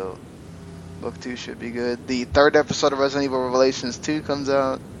one, so Book 2 should be good. The third episode of Resident Evil Revelations 2 comes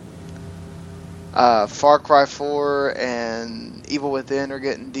out. Far Cry 4 and Evil Within are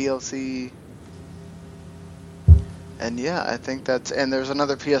getting DLC. And yeah, I think that's... And there's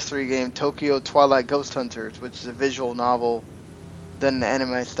another PS3 game, Tokyo Twilight Ghost Hunters, which is a visual novel done in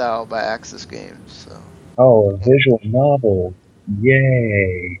anime style by Axis Games. So. Oh, a visual novel.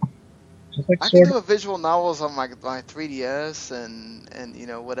 Yay. Just like I can do a visual novels on my 3DS and you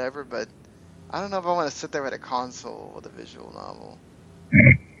know, whatever, but I don't know if I want to sit there at a console with a visual novel.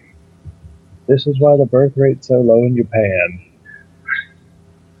 This is why the birth rate's so low in Japan.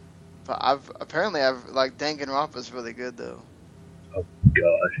 But I've like Danganronpa's really good though. Oh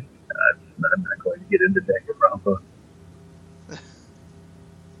gosh, I'm not going to get into Danganronpa.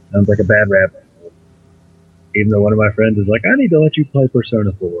 Sounds like a bad rabbit hole. Even though one of my friends is like, I need to let you play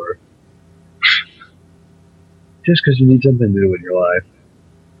Persona 4. Just because you need something to do in your life.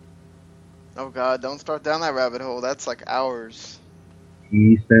 Oh god, don't start down that rabbit hole. That's like hours.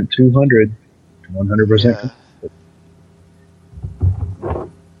 He spent 200. 100%. Yeah.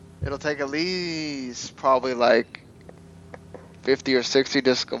 It'll take at least probably like 50 or 60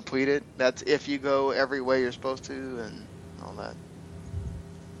 just to complete it. That's if you go every way you're supposed to and all that.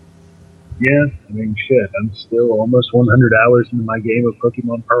 Yeah, I mean, shit. I'm still almost 100 hours into my game of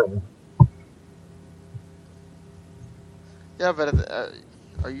Pokemon Pearl. Yeah, but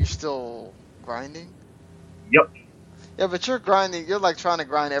are you still grinding? Yep. Yeah, but you're grinding. You're like trying to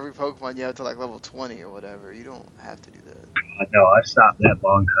grind every Pokemon you have to like level 20 or whatever. You don't have to do that. No, I stopped that a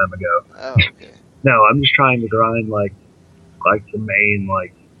long time ago. Oh, okay. No, I'm just trying to grind like the main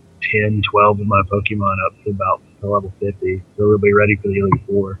like 10, 12 of my Pokemon up to about to level 50. So we'll be ready for the Elite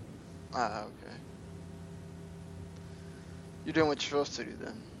Four. Ah, okay. You're doing what you're supposed to do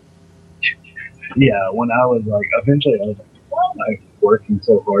then. Yeah, when I was like, eventually I was like, why am I working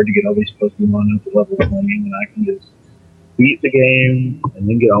so hard to get all these Pokemon up to level 20 when I can just beat the game and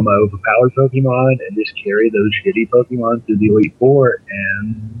then get all my overpowered Pokemon and just carry those shitty Pokemon through the Elite Four,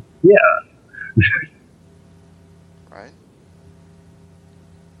 and yeah. Right.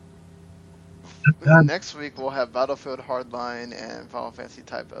 Well, next week we'll have Battlefield Hardline and Final Fantasy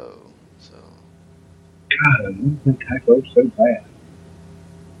Type O. So. God, I don't think Type O so bad.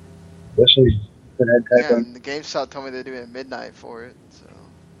 Especially if it had Type O. Yeah, and the GameStop told me they're doing it at midnight for it. So.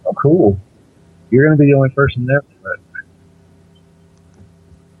 Oh, cool. You're going to be the only person there for it.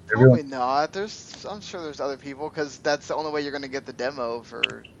 Probably not. I'm sure there's other people because that's the only way you're going to get the demo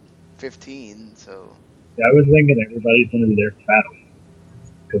for 15. So. Yeah, I was thinking everybody's going to be there for battle.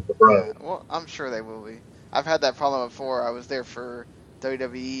 Because the bros. Yeah, well, I'm sure they will be. I've had that problem before. I was there for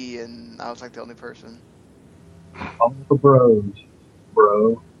WWE and I was like the only person. All the bros,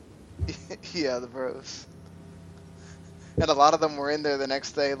 bro. Yeah, the bros. And a lot of them were in there the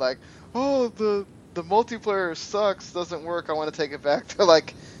next day like, oh, the multiplayer sucks, doesn't work, I want to take it back. They're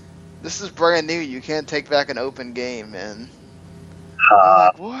like, this is brand new, you can't take back an open game, man. I'm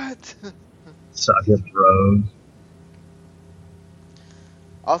like, what? Suck it, bros.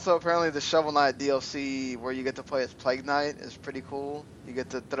 Also, apparently the Shovel Knight DLC where you get to play as Plague Knight is pretty cool. You get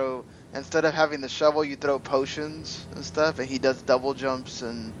to throw, instead of having the shovel, you throw potions and stuff, and he does double jumps,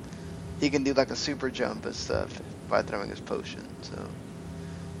 and he can do like a super jump and stuff by throwing his potion, so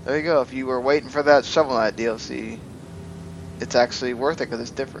There you go. If you were waiting for that Shovel Knight DLC, it's actually worth it because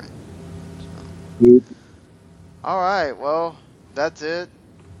it's different. Alright, well, that's it.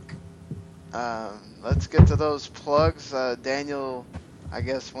 Let's get to those plugs. Daniel, I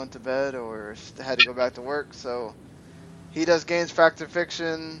guess, went to bed or had to go back to work, so he does Games Fact or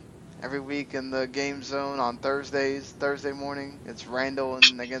Fiction every week in the Game Zone on Thursday morning. It's Randall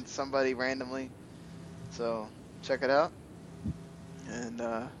and against somebody randomly, so check it out. And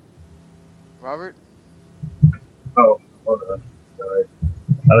Robert? Oh, hold on. Sorry.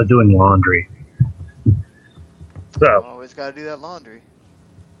 I was doing laundry. So, Always got to do that laundry.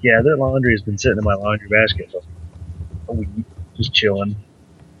 yeah, that laundry has been sitting in my laundry basket for a week, just chilling.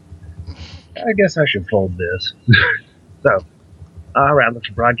 I guess I should fold this. So, Rattlers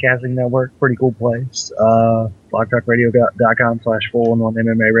Broadcasting Network, pretty cool place.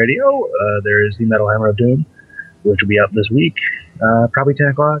 blogtalkradio.com/411MMA Radio. There is the Metal Hammer of Doom, which will be up this week, probably 10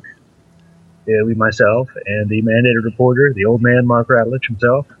 o'clock. It'll be myself and the mandated reporter, the old man Mark Rattlich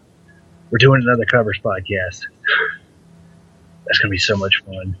himself. We're doing another covers podcast. That's going to be so much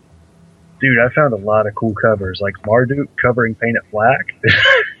fun. Dude, I found a lot of cool covers, like Marduk covering Paint It Black.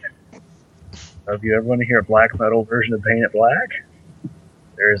 If you ever want to hear a black metal version of Paint It Black,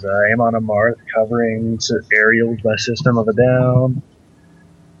 there's Amon Amarth covering Aerials by System of a Down.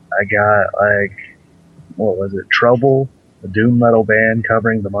 I got, what was it, Trouble, a doom metal band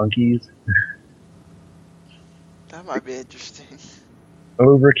covering the Monkees. That might be interesting.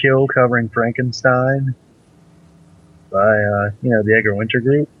 Overkill covering Frankenstein by, the Edgar Winter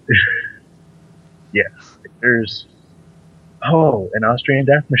Group. Yeah, there's, an Austrian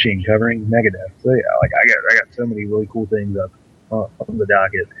Death Machine covering Megadeth. So yeah, I got so many really cool things up on the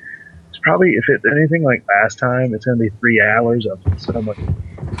docket. It's probably, if it's anything like last time, it's going to be 3 hours of so much,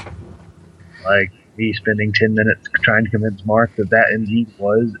 like me spending 10 minutes trying to convince Mark that indeed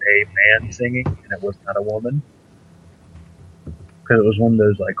was a man singing and it was not a woman. Because it was one of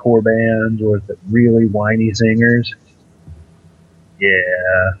those like core bands with really whiny singers.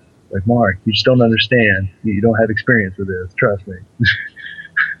 Yeah, like Mark, you just don't understand. You don't have experience with this. Trust me.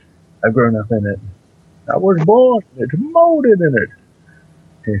 I've grown up in it. I was born in it, molded in it.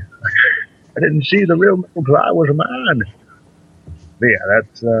 Yeah. I didn't see the real metal till I was a man. But yeah,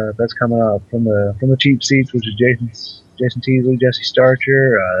 that's coming up from the Cheap Seats, which is Jason Teasley, Jesse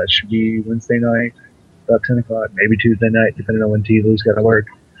Starcher. That should be Wednesday night, about 10 o'clock, maybe Tuesday night, depending on when Teasley's got to work,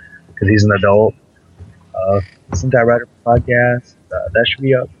 because he's an adult. Sentai Rider podcast, that should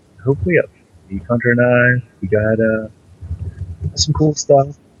be up, hopefully up. The Hunter and I, we got some cool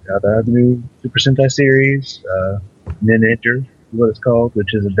stuff. Got the new Super Sentai series, Ninja, what it's called,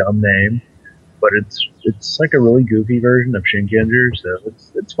 which is a dumb name, but it's like a really goofy version of Shinkenger, so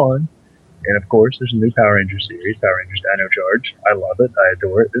it's fun. And of course, there's a new Power Rangers series, Power Rangers Dino Charge. I love it. I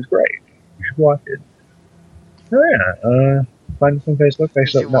adore it. It's great. You should watch it. Oh yeah. Find us on Facebook.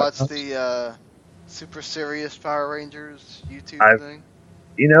 Did you watch the Super Serious Power Rangers YouTube thing?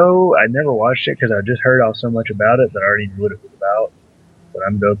 I never watched it because I just heard so much about it that I already knew what it was about. But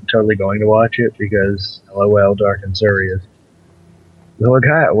I'm totally going to watch it because LOL, Dark and Serious. The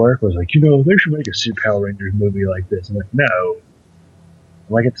guy at work was like, they should make a Super Power Rangers movie like this. I'm like, no.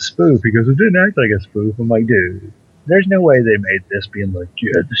 I'm like, it's a spoof. He goes, it didn't act like a spoof. I'm like, dude, there's no way they made this being like,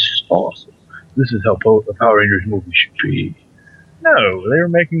 yeah, this is awesome. This is how a Power Rangers movie should be. No, they were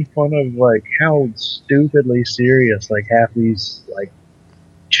making fun of like how stupidly serious like half these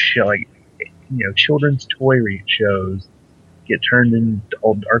children's toy shows get turned into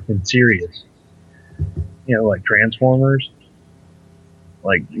all dark and serious. Like Transformers.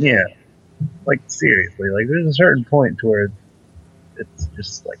 Like, yeah, like seriously, like there's a certain point to where it's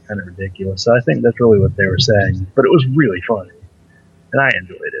just like kind of ridiculous. So I think that's really what they were saying. But it was really funny, and I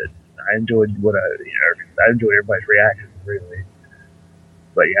enjoyed it. I enjoyed I enjoyed everybody's reaction, really.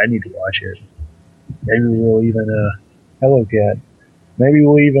 But yeah, I need to watch it. Maybe we'll even hello cat. Maybe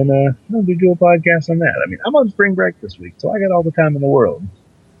we'll even do a podcast on that. I mean, I'm on spring break this week, so I got all the time in the world.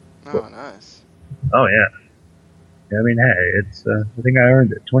 Oh, nice. Oh yeah. I mean, hey, it's I think I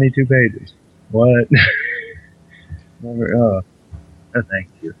earned it. 22 pages. What? No, thank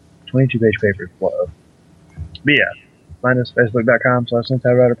you. 22-page paper. Love. But yeah, find us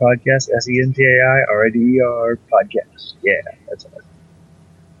Facebook.com/Sentai Rider Podcast, SENTAIRIDER Podcast. Yeah, that's it.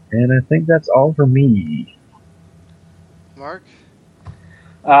 And I think that's all for me. Mark?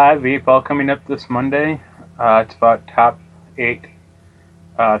 I have Veep coming up this Monday. It's about top 8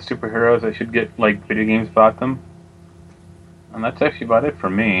 superheroes that should get video games about them. And that's actually about it for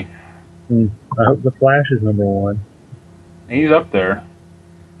me. I hope the Flash is number 1. He's up there.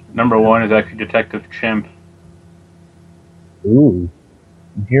 Number 1 is actually Detective Chimp. Ooh.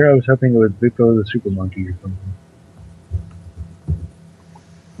 And here I was hoping it was Bippo the Super Monkey or something.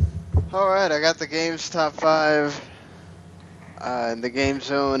 Alright, I got the game's top 5 in the Game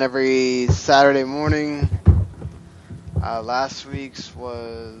Zone every Saturday morning. Last week's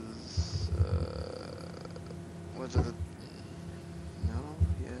was it the... No?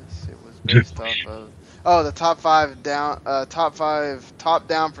 Yes, it was based off of... Oh, the top 5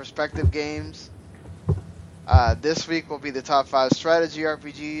 top-down perspective games. This week will be the top 5 strategy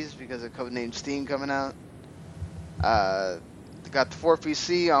RPGs because of Codename Steam coming out. Got the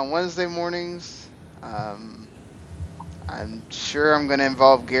 4PC on Wednesday mornings. I'm sure I'm going to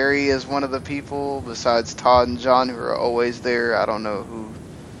involve Gary as one of the people besides Todd and John who are always there. I don't know who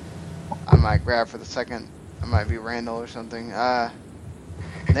I might grab for the second. It might be Randall or something.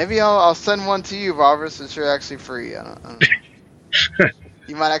 Maybe I'll send one to you, Robert, since you're actually free. I don't know.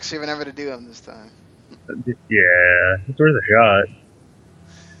 You might actually remember to do them this time. Yeah, it's worth a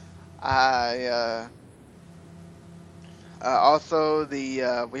shot. Also,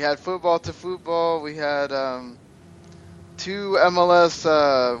 we had football to football. We had 2 MLS,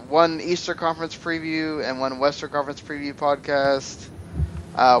 one Eastern Conference preview and one Western Conference preview podcast.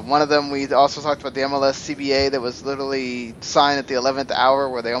 One of them, we also talked about the MLS CBA that was literally signed at the 11th hour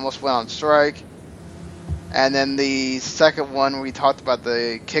where they almost went on strike. And then the second one, we talked about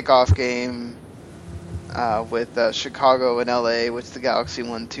the kickoff game with Chicago and LA, which the Galaxy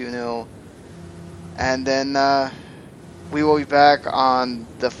won 2-0. And then we will be back on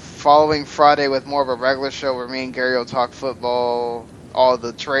the following Friday with more of a regular show where me and Gary will talk football, all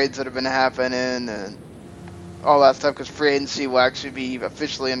the trades that have been happening, and all that stuff, because free agency will actually be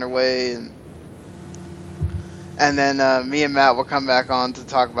officially underway. And then me and Matt will come back on to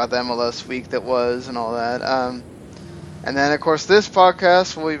talk about the MLS week that was and all that. And then, of course, this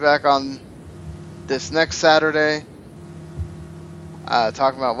podcast will be back on this next Saturday,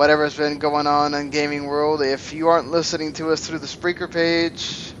 talking about whatever's been going on in gaming world. If you aren't listening to us through the Spreaker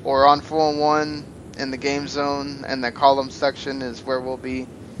page or on 401 in the Game Zone, and the column section is where we'll be.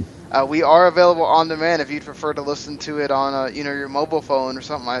 We are available on demand if you'd prefer to listen to it on your mobile phone or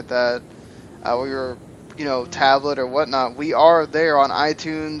something like that, or your tablet or whatnot. We are there on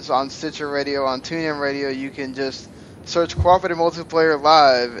iTunes, on Stitcher Radio, on TuneIn Radio. You can just search Cooperative Multiplayer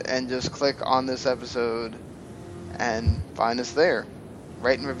Live and just click on this episode and find us there.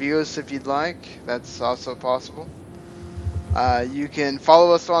 Rate and review us if you'd like. That's also possible. You can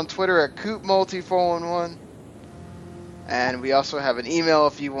follow us on Twitter at CoopMulti411. And we also have an email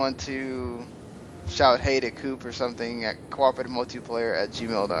if you want to shout hate at Coop or something at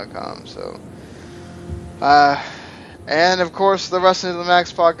cooperativemultiplayer@gmail.com. So, and of course the Wrestling to the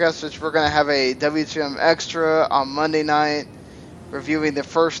Max podcast, which we're going to have a WTM Extra on Monday night, reviewing the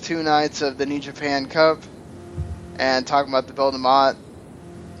first 2 nights of the New Japan Cup and talking about the Bill DeMott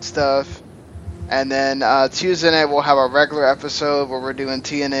stuff. And then Tuesday night we'll have our regular episode where we're doing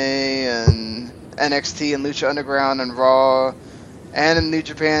TNA and NXT and Lucha Underground and Raw and New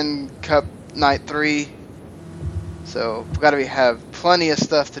Japan Cup Night 3. So we've got to have plenty of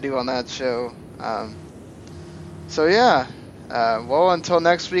stuff to do on that show. So yeah, well, until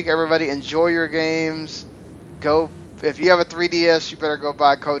next week, everybody, enjoy your games. If you have a 3DS, you better go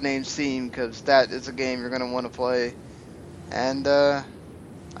buy Codename Steam, because that is a game you're going to want to play. And I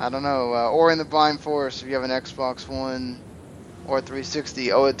don't know, or in the Blind Forest, if you have an Xbox One or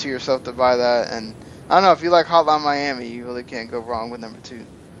 360, owe it to yourself to buy that. And I don't know, if you like Hotline Miami, you really can't go wrong with number 2.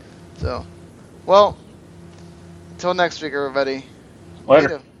 So, well, until next week, everybody.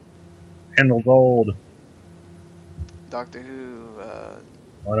 Later. Handle Gold. Doctor Who.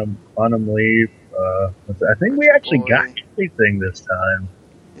 Quantum Leap. I think we actually got everything this time.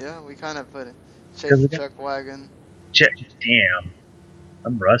 Yeah, we kind of put it. Chase the Chuck Wagon. Damn.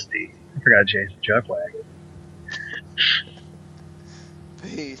 I'm rusty. I forgot to chase the Chuck Wagon.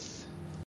 Peace.